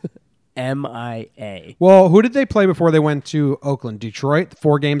is MIA. Well, who did they play before they went to Oakland? Detroit.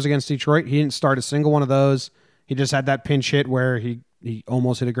 4 games against Detroit. He didn't start a single one of those. He just had that pinch hit where he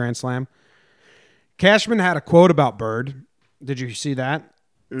almost hit a grand slam. Cashman had a quote about Bird. Did you see that?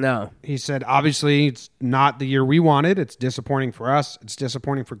 No. He said, obviously, it's not the year we wanted. It's disappointing for us. It's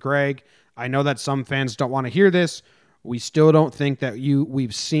disappointing for Greg. I know that some fans don't want to hear this. We still don't think that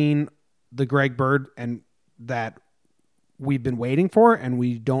we've seen the Greg Bird and that we've been waiting for, and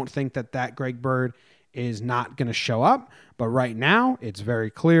we don't think that Greg Bird is not going to show up. But right now, it's very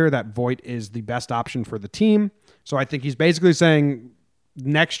clear that Voit is the best option for the team. So I think he's basically saying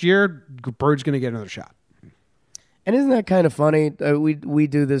next year, Bird's going to get another shot. And isn't that kind of funny? We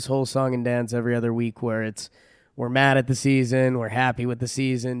do this whole song and dance every other week where we're mad at the season, we're happy with the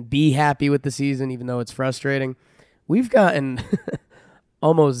season, be happy with the season, even though it's frustrating. We've gotten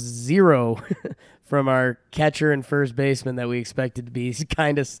almost 0 from our catcher and first baseman that we expected to be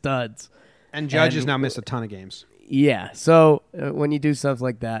kind of studs. And Judge has now missed a ton of games. Yeah, so when you do stuff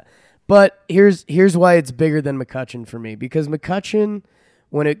like that. But here's why it's bigger than McCutchen for me. Because McCutchen,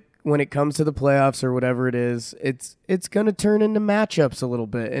 when it comes to the playoffs or whatever it is, it's going to turn into matchups a little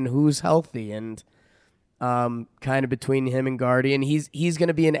bit and who's healthy and kind of between him and Gardy. And he's going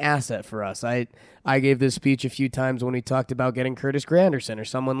to be an asset for us. I gave this speech a few times when we talked about getting Curtis Granderson or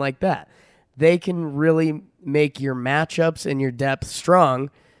someone like that. They can really make your matchups and your depth strong,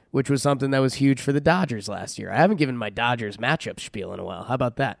 which was something that was huge for the Dodgers last year. I haven't given my Dodgers matchup spiel in a while. How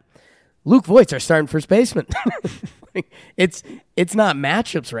about that? Luke Voit's our starting first baseman. It's not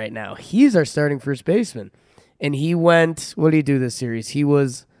matchups right now. He's our starting first baseman. And he went, what did he do this series? He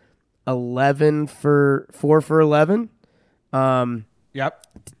was 4 for 11. Yep.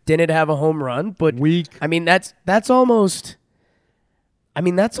 Didn't have a home run, but Weak. I mean, that's almost, I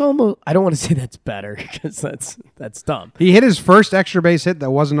don't want to say that's better because that's dumb. He hit his first extra base hit that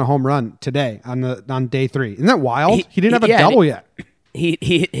wasn't a home run today on day 3. Isn't that wild? He didn't have a double yet.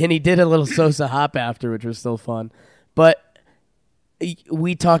 He did a little Sosa hop after, which was still fun. But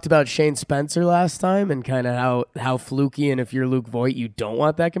we talked about Shane Spencer last time and kind of how fluky, and if you're Luke Voit, you don't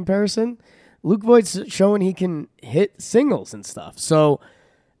want that comparison. Luke Voigt's showing he can hit singles and stuff. So,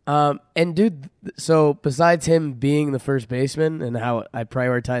 so besides him being the first baseman and how I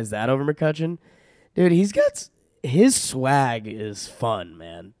prioritize that over McCutchen, dude, his swag is fun,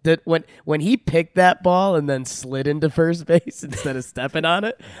 man. That when he picked that ball and then slid into first base instead of stepping on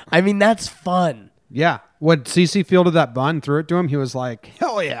it, I mean, that's fun. Yeah. When CC fielded that bunt, threw it to him, he was like,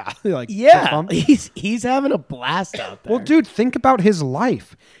 hell yeah. Yeah, he's having a blast out there. Well, dude, think about his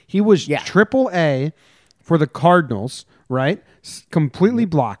life. He was AAA for the Cardinals, right? Completely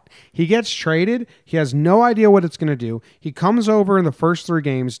blocked. He gets traded. He has no idea what it's going to do. He comes over in the first 3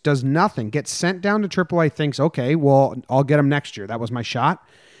 games, does nothing, gets sent down to AAA, thinks, okay, well, I'll get him next year. That was my shot.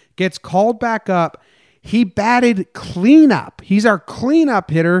 Gets called back up. He batted cleanup. He's our cleanup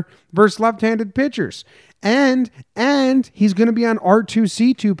hitter versus left-handed pitchers. And he's going to be on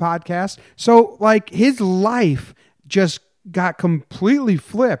R2C2 podcast. So, like, his life just got completely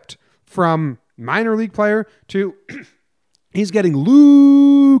flipped from minor league player to he's getting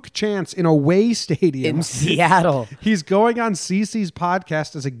Luke Chance in away stadiums in Seattle. He's going on CC's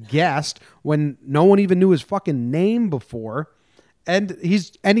podcast as a guest when no one even knew his fucking name before. And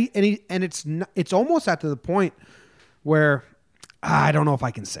it's almost at the point where I don't know if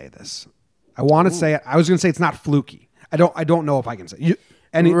I can say this. I want to say it. I was going to say it's not fluky. I don't know if I can say it.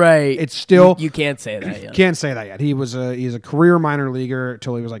 Right. It's still you can't say that yet. Can't say that yet. He's a career minor leaguer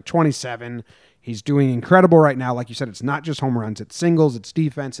till he was like 27. He's doing incredible right now. Like you said, it's not just home runs, it's singles, it's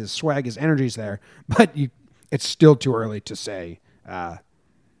defense, his swag, his energy's there. But it's still too early to say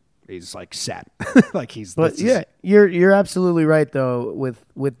he's like set. Like he's. But yeah, you're absolutely right though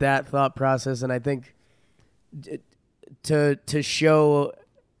with that thought process, and I think to show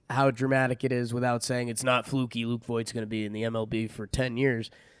how dramatic it is without saying it's not fluky, Luke Voigt's going to be in the MLB for 10 years,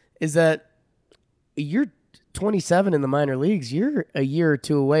 is that you're 27 in the minor leagues. You're a year or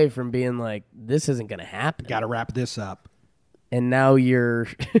two away from being like, this isn't going to happen. Got to wrap this up. And now you're,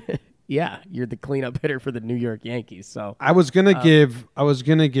 you're the cleanup hitter for the New York Yankees. So I was gonna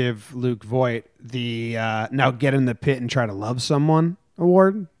give Luke Voigt the now get in the pit and try to love someone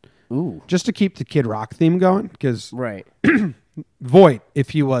award. Ooh, just to keep the Kid Rock theme going, because right. Voigt, if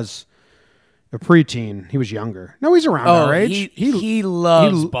he was a preteen, he was younger. No, he's around our age. He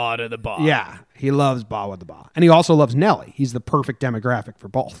loves Ba to the Ba. Yeah, he loves Ba with the Ba. And he also loves Nelly. He's the perfect demographic for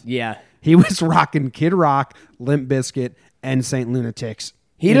both. Yeah. He was rocking Kid Rock, Limp Bizkit, and Saint Lunatics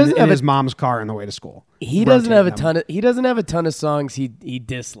in his mom's car on the way to school. He doesn't have a ton of songs he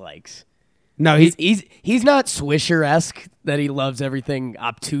dislikes. No, he's not Swisher-esque that he loves everything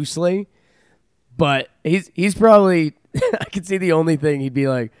obtusely, but he's probably I could see the only thing he'd be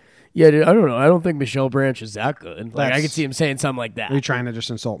like, yeah, dude, I don't know. I don't think Michelle Branch is that good. Like I could see him saying something like that. Are you trying to just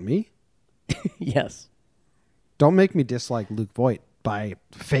insult me? Yes. Don't make me dislike Luke Voigt by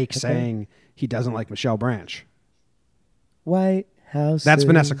fake saying he doesn't like Michelle Branch. White House. That's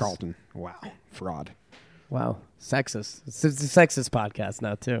Vanessa Carlton. Wow. Fraud. Wow. Sexist. It's a sexist podcast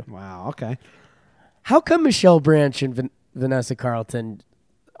now, too. Wow. Okay. How come Michelle Branch and Vanessa Carlton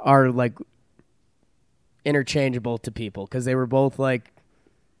are like interchangeable to people? Because they were both like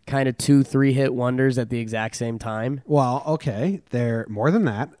kind of 2-3 hit wonders at the exact same time. Well, okay. They're more than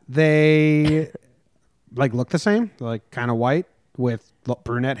that. They like look the same. They're like kind of white with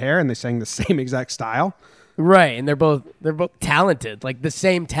brunette hair, and they sang the same exact style. Right, and they're both talented, like the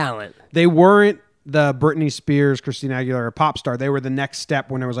same talent. They weren't the Britney Spears, Christina Aguilera pop star. They were the next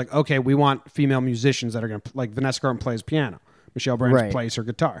step when it was like, okay, we want female musicians that are going to, like Vanessa Carlton plays piano, Michelle Branch plays her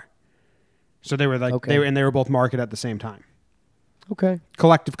guitar. So they were like, they were both marketed at the same time. Okay.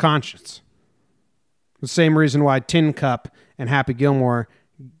 Collective conscience. The same reason why Tin Cup and Happy Gilmore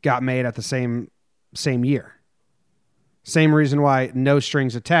got made at the same year. Same reason why No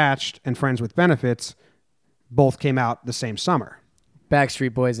Strings Attached and Friends with Benefits both came out the same summer.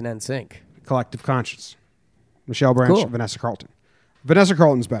 Backstreet Boys and NSYNC. Collective conscience. Michelle Branch, Vanessa Carlton. Vanessa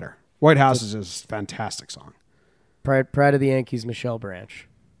Carlton's better. White House is a fantastic song. Pride of the Yankees, Michelle Branch.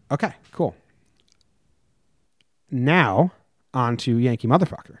 Okay, cool. Now, on to Yankee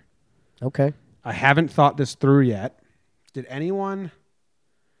Motherfucker. Okay. I haven't thought this through yet. Did anyone...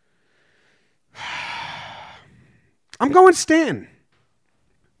 I'm going Stanton.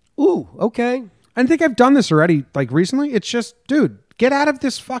 Ooh, okay. I think I've done this already, like recently. It's just, dude, get out of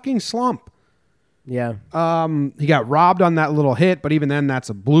this fucking slump. Yeah. He got robbed on that little hit, but even then, that's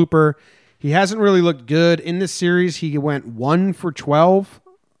a blooper. He hasn't really looked good in this series. He went 1 for 12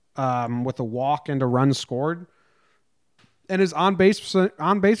 with a walk and a run scored, and his on base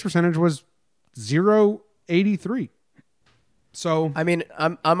percentage was 0.83. So I mean,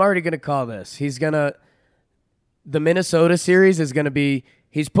 I'm already gonna call this. The Minnesota series is gonna be.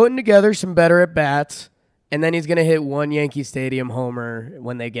 He's putting together some better at bats, and then he's going to hit one Yankee Stadium homer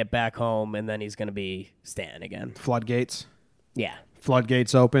when they get back home, and then he's going to be Stan again. Floodgates. Yeah.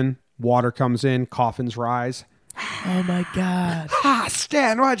 Floodgates open. Water comes in. Coffins rise. Oh, my God. Ha,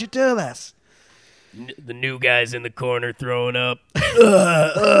 Stan, why'd you do this? The new guy's in the corner throwing up.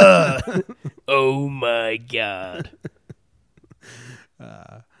 Oh, my God.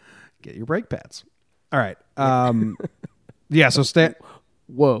 Get your brake pads. All right. Yeah, so Stan...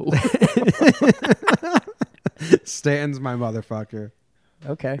 Whoa. Stanton's my motherfucker.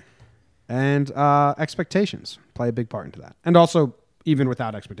 Okay. And expectations play a big part into that. And also, even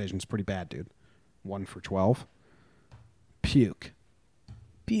without expectations, pretty bad, dude. 1 for 12. Puke.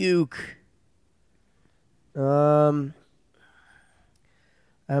 I'm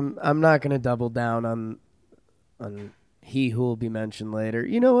not gonna double down on he who will be mentioned later.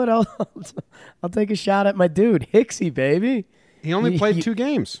 You know what? I'll take a shot at my dude, Hicksy, baby. He only played 2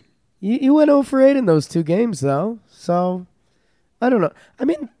 games. You went 0 for 8 in those 2 games, though. So, I don't know. I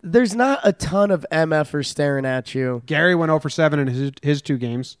mean, there's not a ton of MFers staring at you. Gary went 0 for 7 in his 2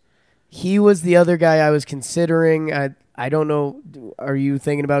 games. He was the other guy I was considering. I don't know. Are you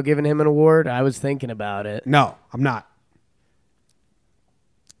thinking about giving him an award? I was thinking about it. No, I'm not.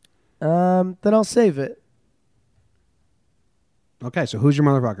 Then I'll save it. Okay, so who's your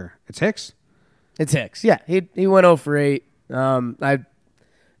motherfucker? It's Hicks? It's Hicks. Yeah, he went 0 for 8.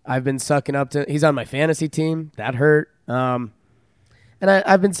 I've been sucking up to. He's on my fantasy team. That hurt. And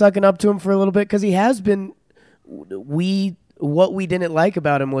I've been sucking up to him for a little bit because he has been. What we didn't like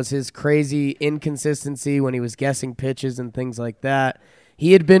about him was his crazy inconsistency when he was guessing pitches and things like that.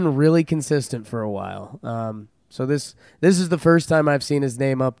 He had been really consistent for a while. So this is the first time I've seen his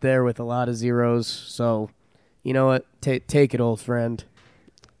name up there with a lot of zeros. So, you know what? Take it, old friend.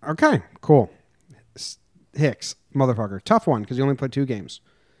 Okay, cool. Hicks, motherfucker. Tough one because he only played 2 games.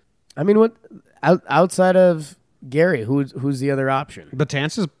 I mean, what outside of Gary, who's the other option?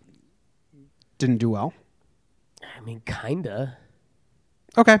 Betances didn't do well. I mean, kinda.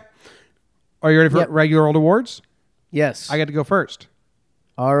 Okay. Are you ready for regular old awards? Yes. I get to go first.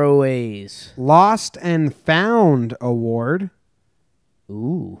 ROAs. Lost and Found Award.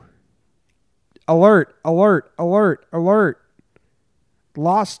 Ooh. Alert, alert, alert, alert.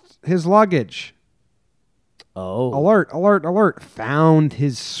 Lost his luggage. Oh. Alert, alert, alert. Found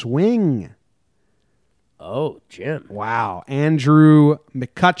his swing. Oh, Jim. Wow. Andrew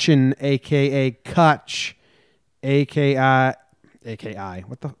McCutcheon, a.k.a. Kutch, a.k.i.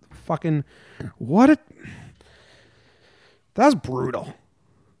 What the fucking... What a... That was brutal.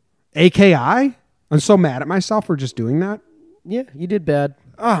 A.k.i.? I'm so mad at myself for just doing that. Yeah, you did bad.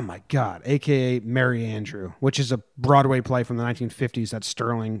 Oh, my God. A.k.a. Mary Andrew, which is a Broadway play from the 1950s that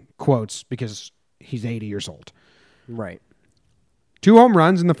Sterling quotes because he's 80 years old. Right. 2 home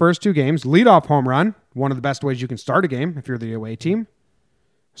runs in the first 2 games. Leadoff home run. One of the best ways you can start a game if you're the away team.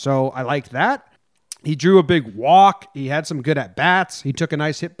 So I liked that. He drew a big walk. He had some good at-bats. He took a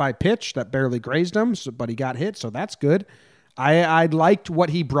nice hit by pitch that barely grazed him, but he got hit, so that's good. I liked what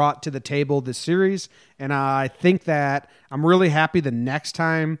he brought to the table this series, and I think that I'm really happy the next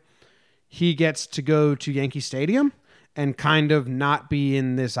time he gets to go to Yankee Stadium and kind of not be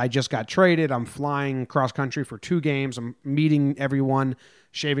in this, I just got traded, I'm flying cross-country for 2 games, I'm meeting everyone,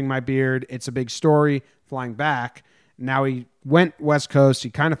 shaving my beard, it's a big story, flying back. Now he went West Coast. He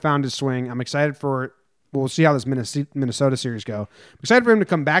kind of found his swing. I'm excited for it. We'll see how this Minnesota series go. I'm excited for him to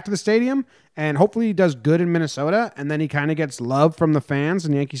come back to the stadium, and hopefully he does good in Minnesota, and then he kind of gets love from the fans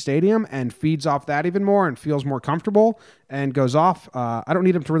in Yankee Stadium and feeds off that even more and feels more comfortable and goes off. I don't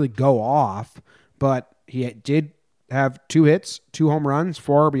need him to really go off, but he did have 2 hits, 2 home runs,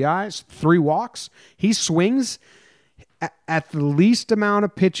 4 RBIs, 3 walks. He swings at the least amount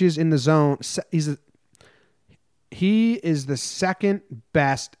of pitches in the zone. He is the second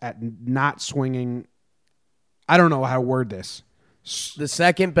best at not swinging. I don't know how to word this. The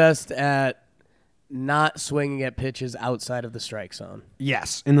second best at not swinging at pitches outside of the strike zone.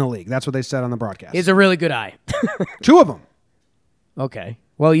 Yes, in the league. That's what they said on the broadcast. He has a really good eye. 2 of them. Okay.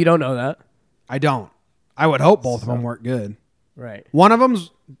 Well, you don't know that. I don't. I would hope both of them weren't good. Right. One of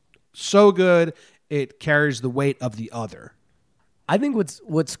them's so good it carries the weight of the other. I think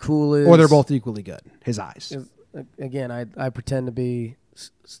what's cool is... Or they're both equally good. His eyes. Again, I pretend to be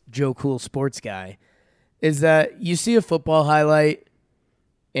Joe Cool sports guy, is that you see a football highlight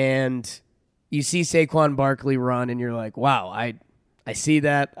and you see Saquon Barkley run and you're like, wow, I see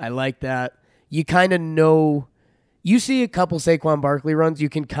that. I like that. You kind of know, you see a couple Saquon Barkley runs, you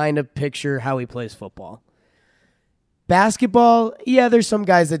can kind of picture how he plays football. Basketball, yeah, there's some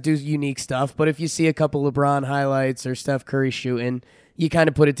guys that do unique stuff, but if you see a couple LeBron highlights or Steph Curry shooting, you kind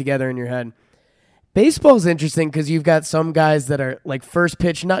of put it together in your head. Baseball's interesting because you've got some guys that are like first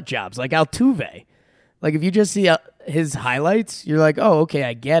pitch nut jobs, like Altuve. Like if you just see his highlights, you're like, oh, okay,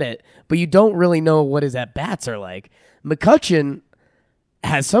 I get it. But you don't really know what his at-bats are like. McCutcheon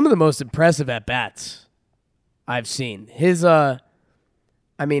has some of the most impressive at-bats I've seen. His walk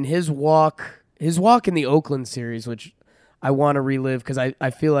in the Oakland series, which I want to relive because I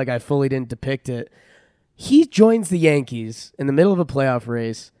feel like I fully didn't depict it. He joins the Yankees in the middle of a playoff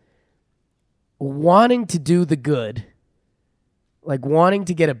race, wanting to do the good, like wanting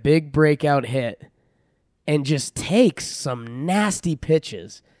to get a big breakout hit, and just takes some nasty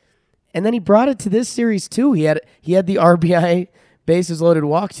pitches. And then he brought it to this series too. He had the RBI bases loaded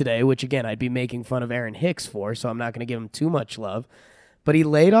walk today, which again I'd be making fun of Aaron Hicks for, so I'm not going to give him too much love. But he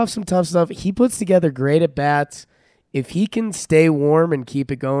laid off some tough stuff. He puts together great at bats. If he can stay warm and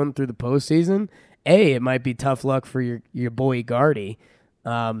keep it going through the postseason, it might be tough luck for your boy Gardy.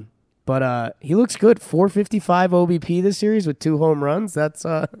 But he looks good. 455 OBP this series with 2 home runs. That's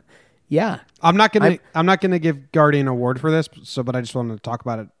yeah. I'm not gonna give Gardy an award for this. But I just wanted to talk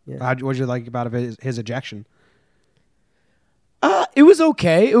about it. Yeah. What did you like about his ejection? It was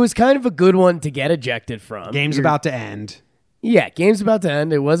okay. It was kind of a good one to get ejected from. Game's about to end. Yeah, game's about to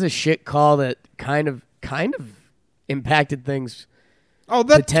end. It was a shit call that kind of impacted things, Oh,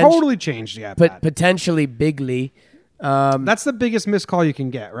 that totally changed. Yeah, but Pat. potentially bigly. That's the biggest missed call you can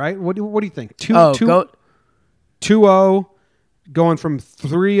get, right? What do you think? 2-0 going from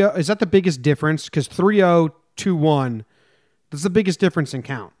 3-0. Is that the biggest difference? Because 3-0, 2-1, that's the biggest difference in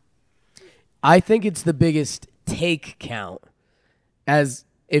count. I think it's the biggest take count. As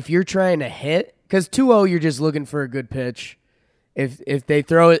if you're trying to hit, because 2-0, you're just looking for a good pitch. If they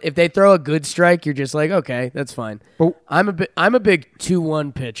throw a good strike, you're just like, okay, that's fine. But I'm a big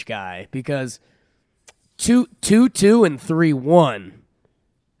 2-1 pitch guy because 2-2 and 3-1,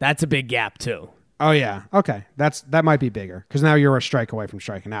 that's a big gap too. oh yeah, okay, that might be bigger because now you're a strike away from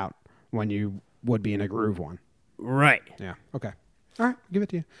striking out when you would be in a groove one. Right. Yeah. Okay. All right, give it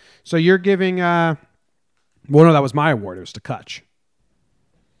to you. So you're giving. Well, no, that was my award. It was to Kutch.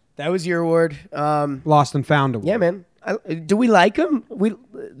 That was your award. Lost and Found award. Yeah, man. Do we like him? We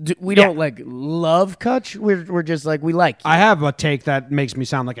don't like love Kutch. We're just like we like. I have a take that makes me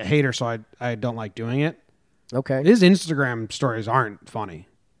sound like a hater, so I don't like doing it. Okay. His Instagram stories aren't funny.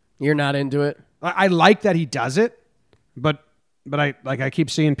 You're not into it? I like that he does it, but I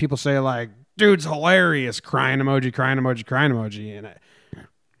keep seeing people say like, "Dude's hilarious," crying emoji,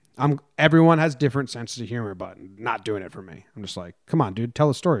 and everyone has different senses of humor, but not doing it for me. I'm just like, come on, dude,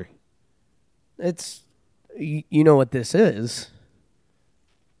 tell a story. It's you know what this is.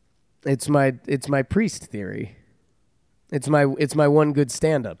 It's my priest theory. It's my one good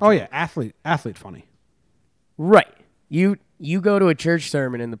stand up. Oh yeah, athlete funny. Right. You go to a church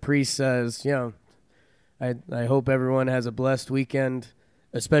sermon and the priest says, I hope everyone has a blessed weekend,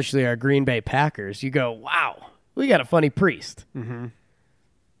 especially our Green Bay Packers. You go, wow, we got a funny priest. Mm-hmm.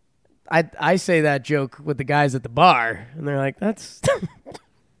 I say that joke with the guys at the bar, and they're like, that's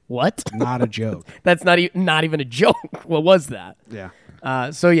what? Not a joke. That's not even a joke. What was that?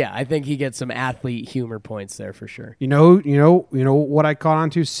 Yeah. So yeah, I think he gets some athlete humor points there for sure. You know what I caught on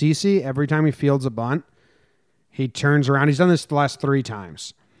to? CeCe, every time he fields a bunt, he turns around. He's done this the last 3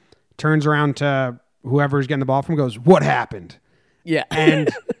 times. Turns around to whoever he's getting the ball from, goes, "What happened?" Yeah. And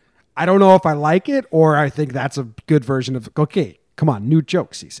I don't know if I like it or I think that's a good version of, okay, come on, new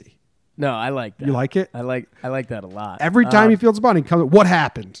joke, CeCe. No, I like that. You like it? I like that a lot. Every time he fields a bunt, he comes, "What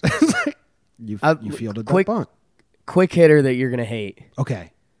happened?" It's like, you fielded that bunt. Quick hitter that you're going to hate.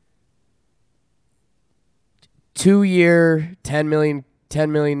 Okay. 2-year, $10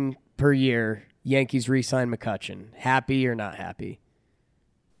 million per year, Yankees re-sign McCutchen. Happy or not happy?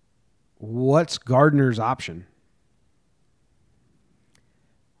 What's Gardner's option?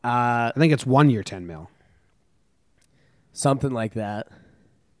 I think it's 1 year, $10 million. Something like that.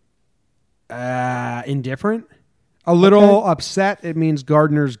 Indifferent. A little upset. It means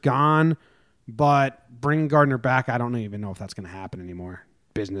Gardner's gone, but bringing Gardner back, I don't even know if that's going to happen anymore.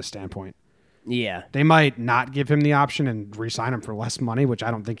 Business standpoint. Yeah. They might not give him the option and re-sign him for less money, which I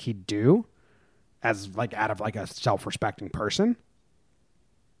don't think he'd do as like out of like a self-respecting person.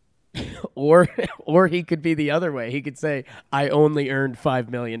 Or he could be the other way. He could say, "I only earned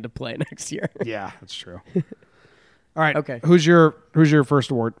 $5 million to play next year." Yeah, that's true. All right. Okay. Who's your first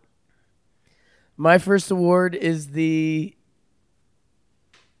award? My first award is the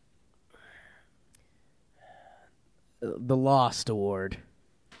Lost Award.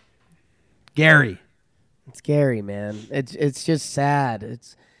 Gary. It's Gary, man. It's just sad.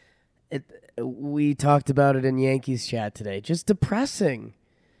 We talked about it in Yankees chat today. Just depressing.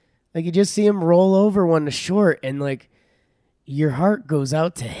 Like you just see him roll over one to short, and like your heart goes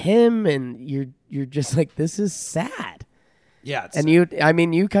out to him, and you're just like, this is sad. Yeah. And you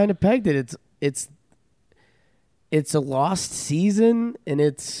kind of pegged it. It's a lost season, and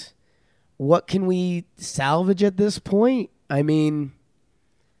it's what can we salvage at this point? I mean,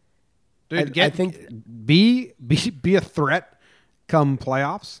 dude, I think be a threat come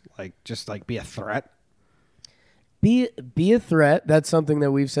playoffs. Like just like be a threat. Be a threat. That's something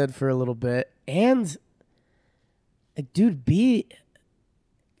that we've said for a little bit. And, dude,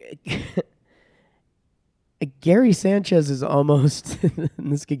 Gary Sanchez is almost,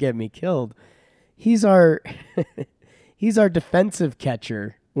 and this could get me killed. He's our defensive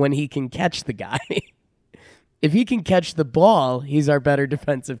catcher when he can catch the guy. If he can catch the ball, he's our better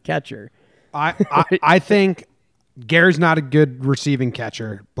defensive catcher. I think Gary's not a good receiving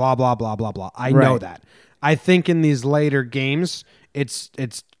catcher. Blah blah blah blah blah. I know that. I think in these later games, it's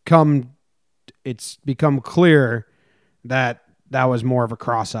become clear that was more of a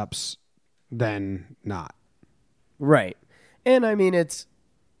cross-ups than not. Right. And I mean,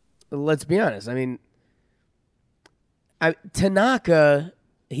 let's be honest. I mean, Tanaka,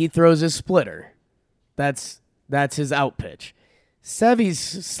 he throws his splitter. That's That's his out pitch. Sevy's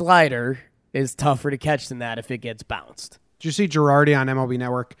slider is tougher to catch than that if it gets bounced. Did you see Girardi on MLB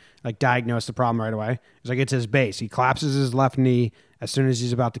Network diagnose the problem right away? It's like it's his base. He collapses his left knee as soon as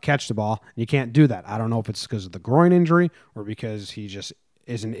he's about to catch the ball. And you can't do that. I don't know if it's because of the groin injury or because he just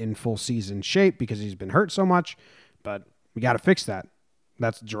isn't in full season shape because he's been hurt so much. But we got to fix that.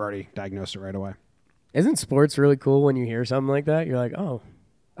 That's Girardi diagnosed it right away. Isn't sports really cool when you hear something like that? You're like, oh,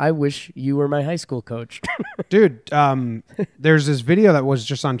 I wish you were my high school coach. Dude, there's this video that was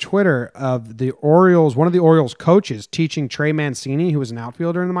just on Twitter of the Orioles, one of the Orioles coaches teaching Trey Mancini, who was an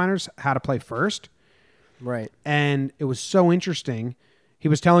outfielder in the minors, how to play first. Right. And it was so interesting. He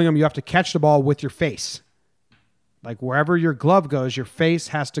was telling him you have to catch the ball with your face. Like wherever your glove goes, your face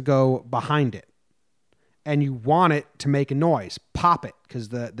has to go behind it. And you want it to make a noise. Pop it, because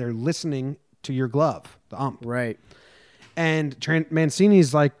they're listening to your glove, the ump. Right. And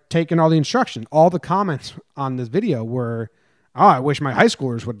Mancini's taking all the instruction. All the comments on this video were, oh, I wish my high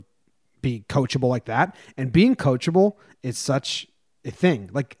schoolers would be coachable like that. And being coachable is such a thing.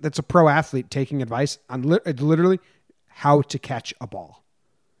 That's a pro athlete taking advice on literally how to catch a ball.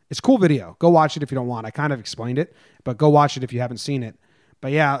 It's a cool video. Go watch it if you don't want. I kind of explained it, but go watch it if you haven't seen it.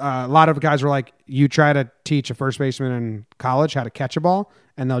 But yeah, a lot of guys were like, you try to teach a first baseman in college how to catch a ball,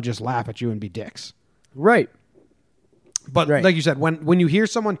 and they'll just laugh at you and be dicks. Right. But like you said, when you hear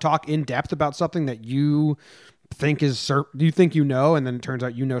someone talk in depth about something that you think and then it turns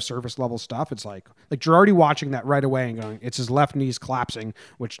out surface level stuff, it's like Girardi watching that right away and going, it's his left knee's collapsing,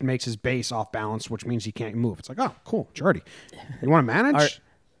 which makes his base off balance, which means he can't move. It's like, oh, cool, Girardi. You want to manage?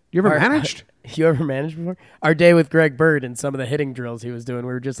 You ever managed? You ever managed before? Our day with Greg Bird and some of the hitting drills he was doing,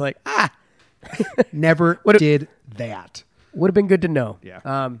 we were just like, Never did that. Would have been good to know. Yeah.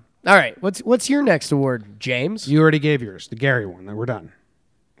 All right. What's your next award, James? You already gave yours, the Gary one. We're done.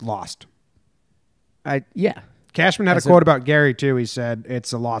 Lost. Yeah. Cashman had a quote about Gary too. He said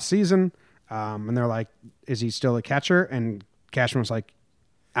it's a lost season, and they're like, "Is he still a catcher?" And Cashman was like,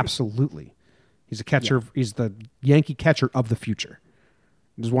 "Absolutely, he's a catcher. Yeah. He's the Yankee catcher of the future."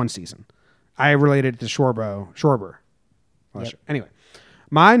 There's one season. I related it to Schwarber. Yep. Anyway,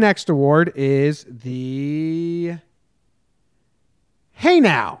 my next award is the Hey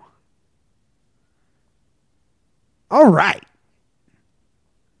Now. All right.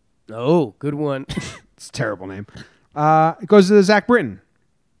 Oh, good one. It's a terrible name. It goes to Zach Britton.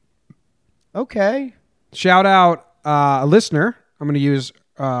 Okay. Shout out a listener. I'm going to use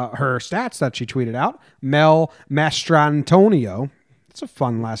her stats that she tweeted out. Mel Mastrantonio. It's a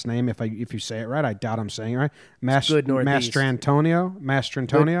fun last name if you say it right. I doubt I'm saying it right. Good Northeast.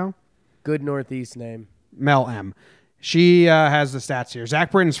 Mastrantonio. Good Northeast name. Mel M. She has the stats here.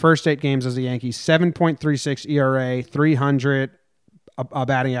 Zach Britton's first 8 games as a Yankee, 7.36 ERA, 300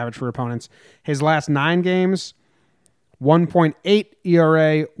 batting average for opponents. His last 9 games, 1.8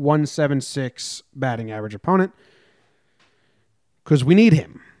 ERA, 176 batting average opponent. Because we need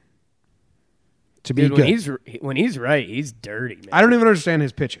him to be good. When he's right, he's dirty, man. I don't even understand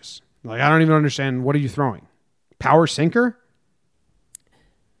his pitches. I don't even understand, what are you throwing? Power sinker?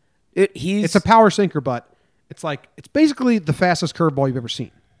 It's a power sinker, but it's basically the fastest curveball you've ever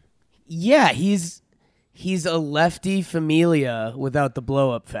seen. Yeah, he's a lefty familia without the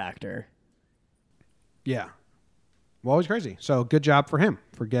blow up factor. Yeah. Well, he's crazy. So good job for him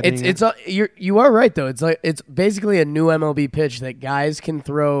for getting. You are right though. It's basically a new MLB pitch that guys can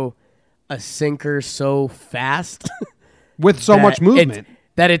throw a sinker so fast with so much movement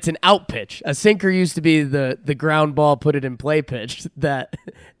that it's an out pitch. A sinker used to be the ground ball, put it in play pitch that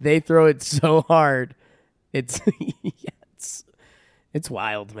they throw it so hard. It's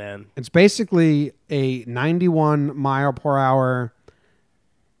wild, man. It's basically a 91 mile per hour.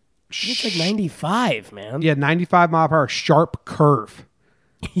 It's like 95, man. Yeah, 95 mile per hour sharp curve.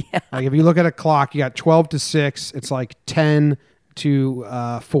 Yeah. If you look at a clock, you got 12 to 6. It's like 10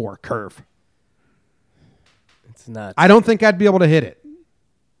 to 4 curve. It's nuts. I don't think I'd be able to hit it.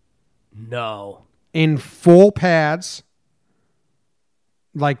 No. In full pads,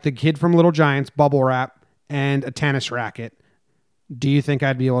 like the kid from Little Giants, bubble wrap, and a tennis racket. Do you think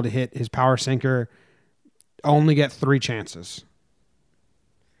I'd be able to hit his power sinker? Only get 3 chances.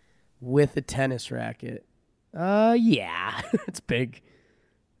 With a tennis racket. Yeah. It's big.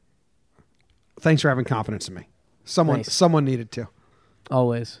 Thanks for having confidence in me. Someone needed to.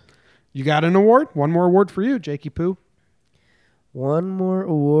 Always. You got an award? One more award for you, Jakey Poo. One more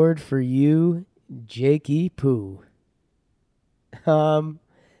award for you, Jakey Poo. How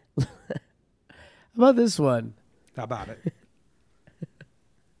about this one? How about it?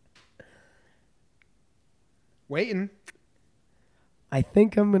 Waiting. I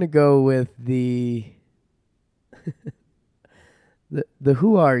think I'm going to go with the The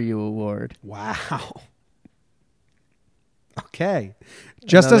Who Are You Award. Wow. Okay.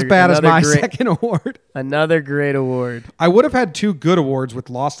 Just as bad as my second award. Another great award. I would have had 2 good awards with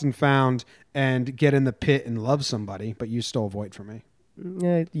Lost and Found and Get in the Pit and Love Somebody, but you stole Voight from me.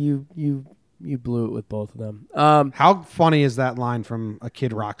 Yeah, you blew it with both of them. How funny is that line from a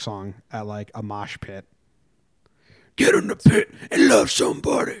Kid Rock song at like a mosh pit? Get in the pit and love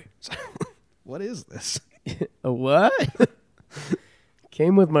somebody. What is this? A what?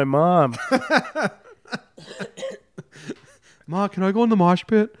 Came with my mom. Ma, can I go in the mosh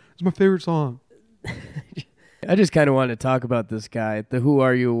pit? It's my favorite song. I just kind of wanted to talk about this guy. The Who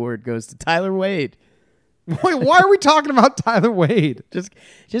Are You Award goes to Tyler Wade. Wait, why are we talking about Tyler Wade?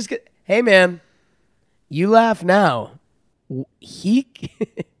 Hey man, you laugh now.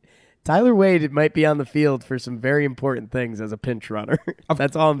 Tyler Wade might be on the field for some very important things as a pinch runner.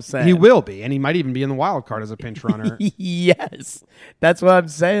 That's all I'm saying. He will be, and he might even be in the wild card as a pinch runner. Yes, that's what I'm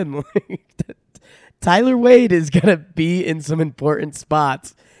saying. Tyler Wade is going to be in some important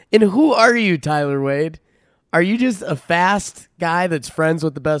spots. And who are you, Tyler Wade? Are you just a fast guy that's friends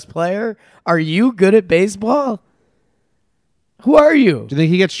with the best player? Are you good at baseball? Who are you? Do you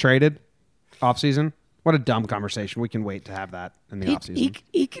think he gets traded offseason? What a dumb conversation. We can wait to have that in the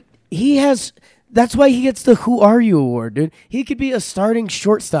offseason. He has. That's why he gets the Who Are You award, dude. He could be a starting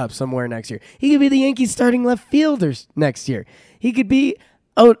shortstop somewhere next year. He could be the Yankees starting left fielders next year. He could be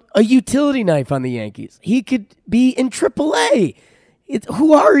a utility knife on the Yankees. He could be in AAA.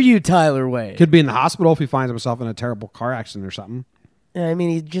 Who are you, Tyler Wade? Could be in the hospital if he finds himself in a terrible car accident or something. I mean,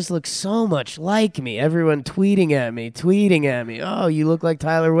 he just looks so much like me. Everyone tweeting at me. Oh, you look like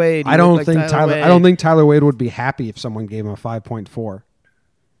Tyler Wade. I don't think Tyler Wade would be happy if someone gave him a 5.4.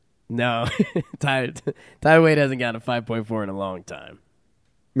 No, Tyler Wade hasn't gotten a 5.4 in a long time.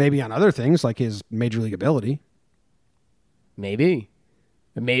 Maybe on other things like his major league ability. Maybe.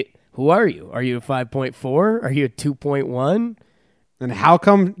 Who are you? Are you a 5.4? Are you a 2.1? And how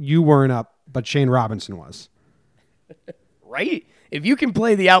come you weren't up, but Shane Robinson was? Right? If you can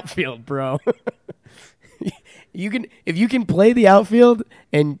play the outfield, bro. If you can play the outfield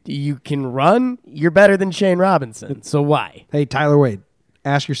and you can run, you're better than Shane Robinson. So why? Hey, Tyler Wade,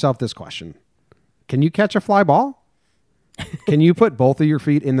 ask yourself this question. Can you catch a fly ball? Can you put both of your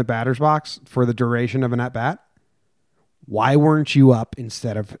feet in the batter's box for the duration of an at-bat? Why weren't you up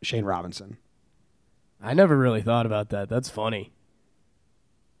instead of Shane Robinson? I never really thought about that. That's funny.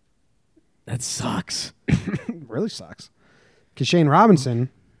 That sucks. It really sucks. Because Shane Robinson,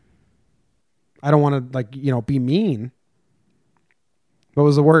 I don't want to be mean, but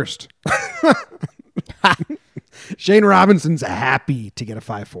was the worst. Shane Robinson's happy to get a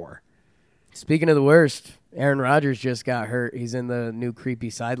 5.4. Speaking of the worst, Aaron Rodgers just got hurt. He's in the new creepy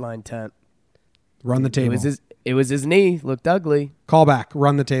sideline tent. Run the table. It was his knee. Looked ugly. Call back.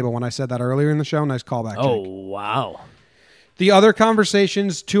 Run the table. When I said that earlier in the show, nice callback. Oh, Jake. wow. The other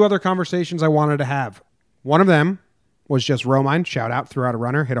conversations, 2 other conversations I wanted to have. One of them was just Romine. Shout out, threw out a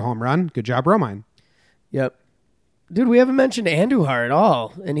runner, hit a home run. Good job, Romine. Yep. Dude, we haven't mentioned Andujar at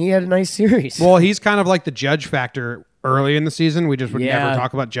all, and he had a nice series. Well, he's kind of like the Judge factor early in the season. We just would Yeah. never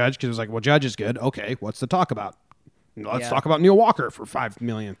talk about Judge because it was like, well, Judge is good. Okay, what's to talk about? Let's talk about Neil Walker for 5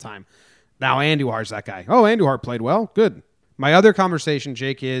 millionth time. Now Andujar's that guy. Oh, Andujar played well. Good. My other conversation,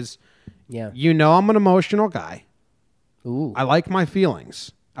 Jake, is I'm an emotional guy. Ooh. I like my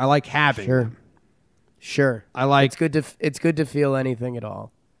feelings. I like having them. Sure. I like It's good to feel anything at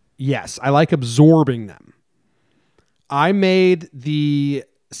all. Yes, I like absorbing them. I made the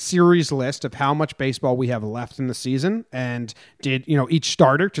series list of how much baseball we have left in the season and did, each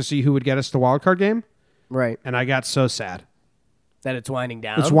starter to see who would get us the wild card game. Right. And I got so sad. That it's winding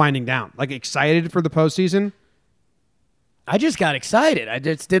down? It's winding down. Like excited for the postseason. I just got excited. I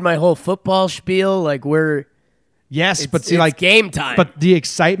just did my whole football spiel. Like Yes, but see, it's game time. But the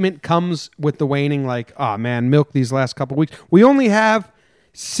excitement comes with the waning, like, oh man, milk these last couple weeks. We only have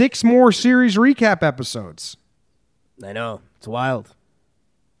 6 more series recap episodes. I know. It's wild.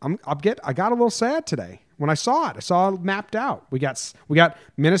 I got a little sad today when I saw it. I saw it mapped out. We got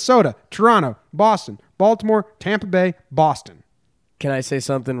Minnesota, Toronto, Boston, Baltimore, Tampa Bay, Boston. Can I say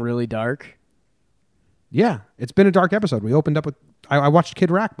something really dark? Yeah, it's been a dark episode. We opened up with I watched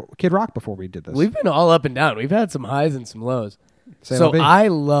Kid Rock before we did this. We've been all up and down. We've had some highs and some lows. So I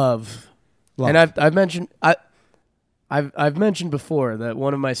love, and I've mentioned I've mentioned before that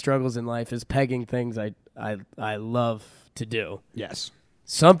one of my struggles in life is pegging things I love to do. Yes.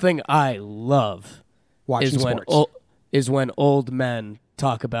 Something I love Watching sports. is when old men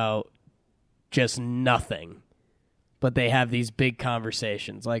talk about just nothing, but they have these big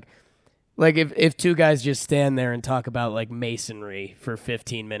conversations. Like Like if two guys just stand there and talk about like masonry for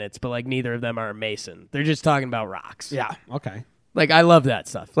 15 minutes, but like neither of them are a mason. They're just talking about rocks. Yeah. Okay. Like I love that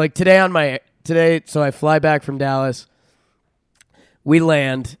stuff. Like today, so I fly back from Dallas. We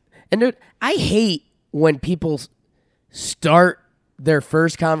land, and dude, I hate when people start their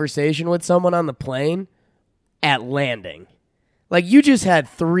first conversation with someone on the plane at landing. Like, you just had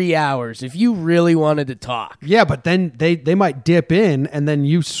 3 hours if you really wanted to talk. Yeah, but then they might dip in, and then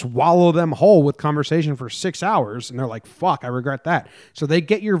you swallow them whole with conversation for 6 hours, and they're like, fuck, I regret that. So they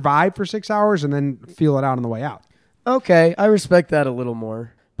get your vibe for 6 hours and then feel it out on the way out. Okay, I respect that a little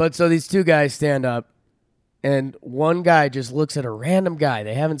more. But so these two guys stand up, and one guy just looks at a random guy.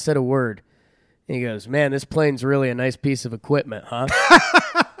 They haven't said a word. And he goes, man, this plane's really a nice piece of equipment, huh?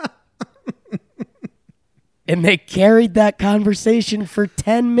 And they carried that conversation for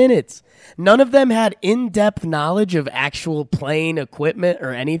 10 minutes. None of them had in-depth knowledge of actual plane equipment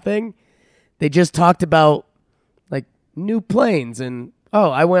or anything. They just talked about, like, new planes. And, oh,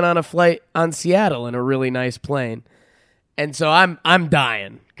 I went on a flight on Seattle in a really nice plane. And so I'm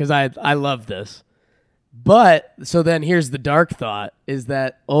dying because I love this. But, so then here's the dark thought, is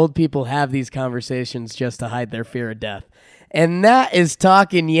that old people have these conversations just to hide their fear of death. And that is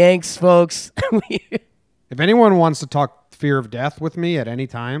Talking Yanks, folks. If anyone wants to talk fear of death with me at any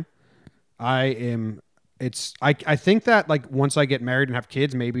time, I think that like once I get married and have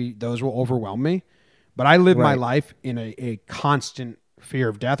kids, maybe those will overwhelm me. But I live my life in a constant fear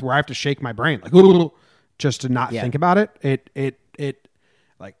of death where I have to shake my brain like just to not think about it. It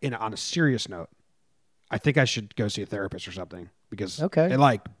like on a serious note, I think I should go see a therapist or something because it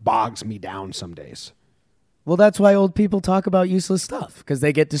like bogs me down some days. Well, that's why old people talk about useless stuff, because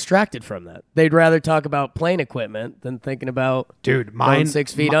they get distracted from that. They'd rather talk about plane equipment than thinking about going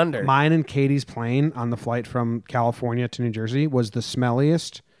 6 feet under. Mine and Katie's plane on the flight from California to New Jersey was the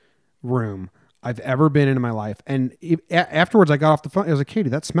smelliest room I've ever been in my life. And afterwards, I got off the phone. I was like, Katie,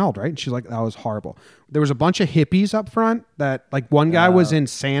 that smelled, right? And she's like, that was horrible. There was a bunch of hippies up front that, like, one guy was in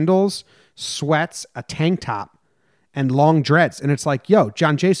sandals, sweats, a tank top, and long dreads. And it's like, yo,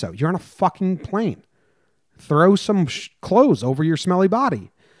 John Jaso, you're on a fucking plane. Throw some clothes over your smelly body.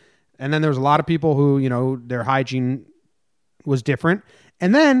 And then there was a lot of people who, you know, their hygiene was different.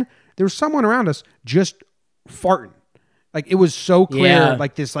 And then there was someone around us just farting. Like, it was so clear,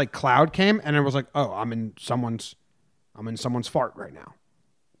 like this like cloud came and it was like, oh, I'm in someone's fart right now.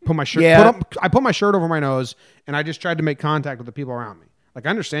 Put my shirt I put my shirt over my nose and I just tried to make contact with the people around me. Like, I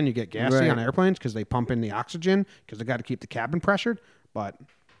understand you get gassy on airplanes because they pump in the oxygen because they got to keep the cabin pressured, but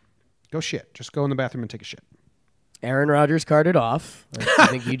go shit. Just go in the bathroom and take a shit. Aaron Rodgers carted off. I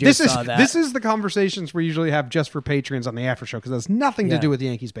think you just saw that. This is the conversations we usually have just for Patreons on the after show because it has nothing to do with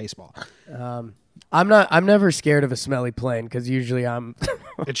Yankees baseball. I'm never scared of a smelly plane because usually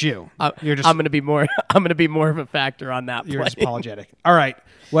it's you. I'm going to be more of a factor on that. You're just apologetic. All right.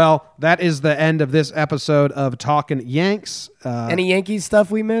 Well, that is the end of this episode of Talking Yanks. Any Yankees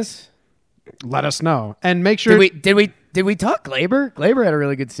stuff we miss? Let us know and make sure. Did we talk Glaber? Glaber had a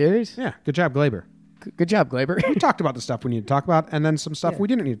really good series. Yeah. Good job, Glaber. Good job, Glaber. We talked about the stuff we need to talk about, and then some stuff we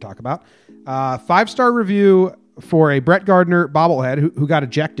didn't need to talk about. 5-star review for a Brett Gardner bobblehead who got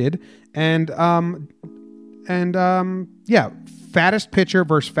ejected, and fattest pitcher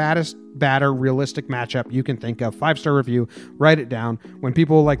versus fattest batter realistic matchup you can think of. 5-star review. Write it down. When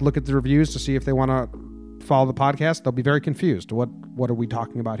people like look at the reviews to see if they want to follow the podcast, they'll be very confused. What are we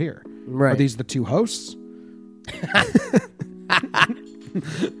talking about here? Right. Are these the two hosts?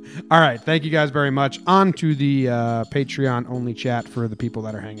 All right. Thank you guys very much. On to the Patreon only chat for the people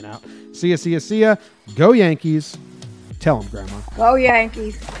that are hanging out. See ya. Go Yankees. Tell them, Grandma. Go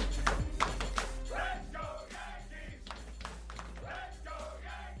Yankees.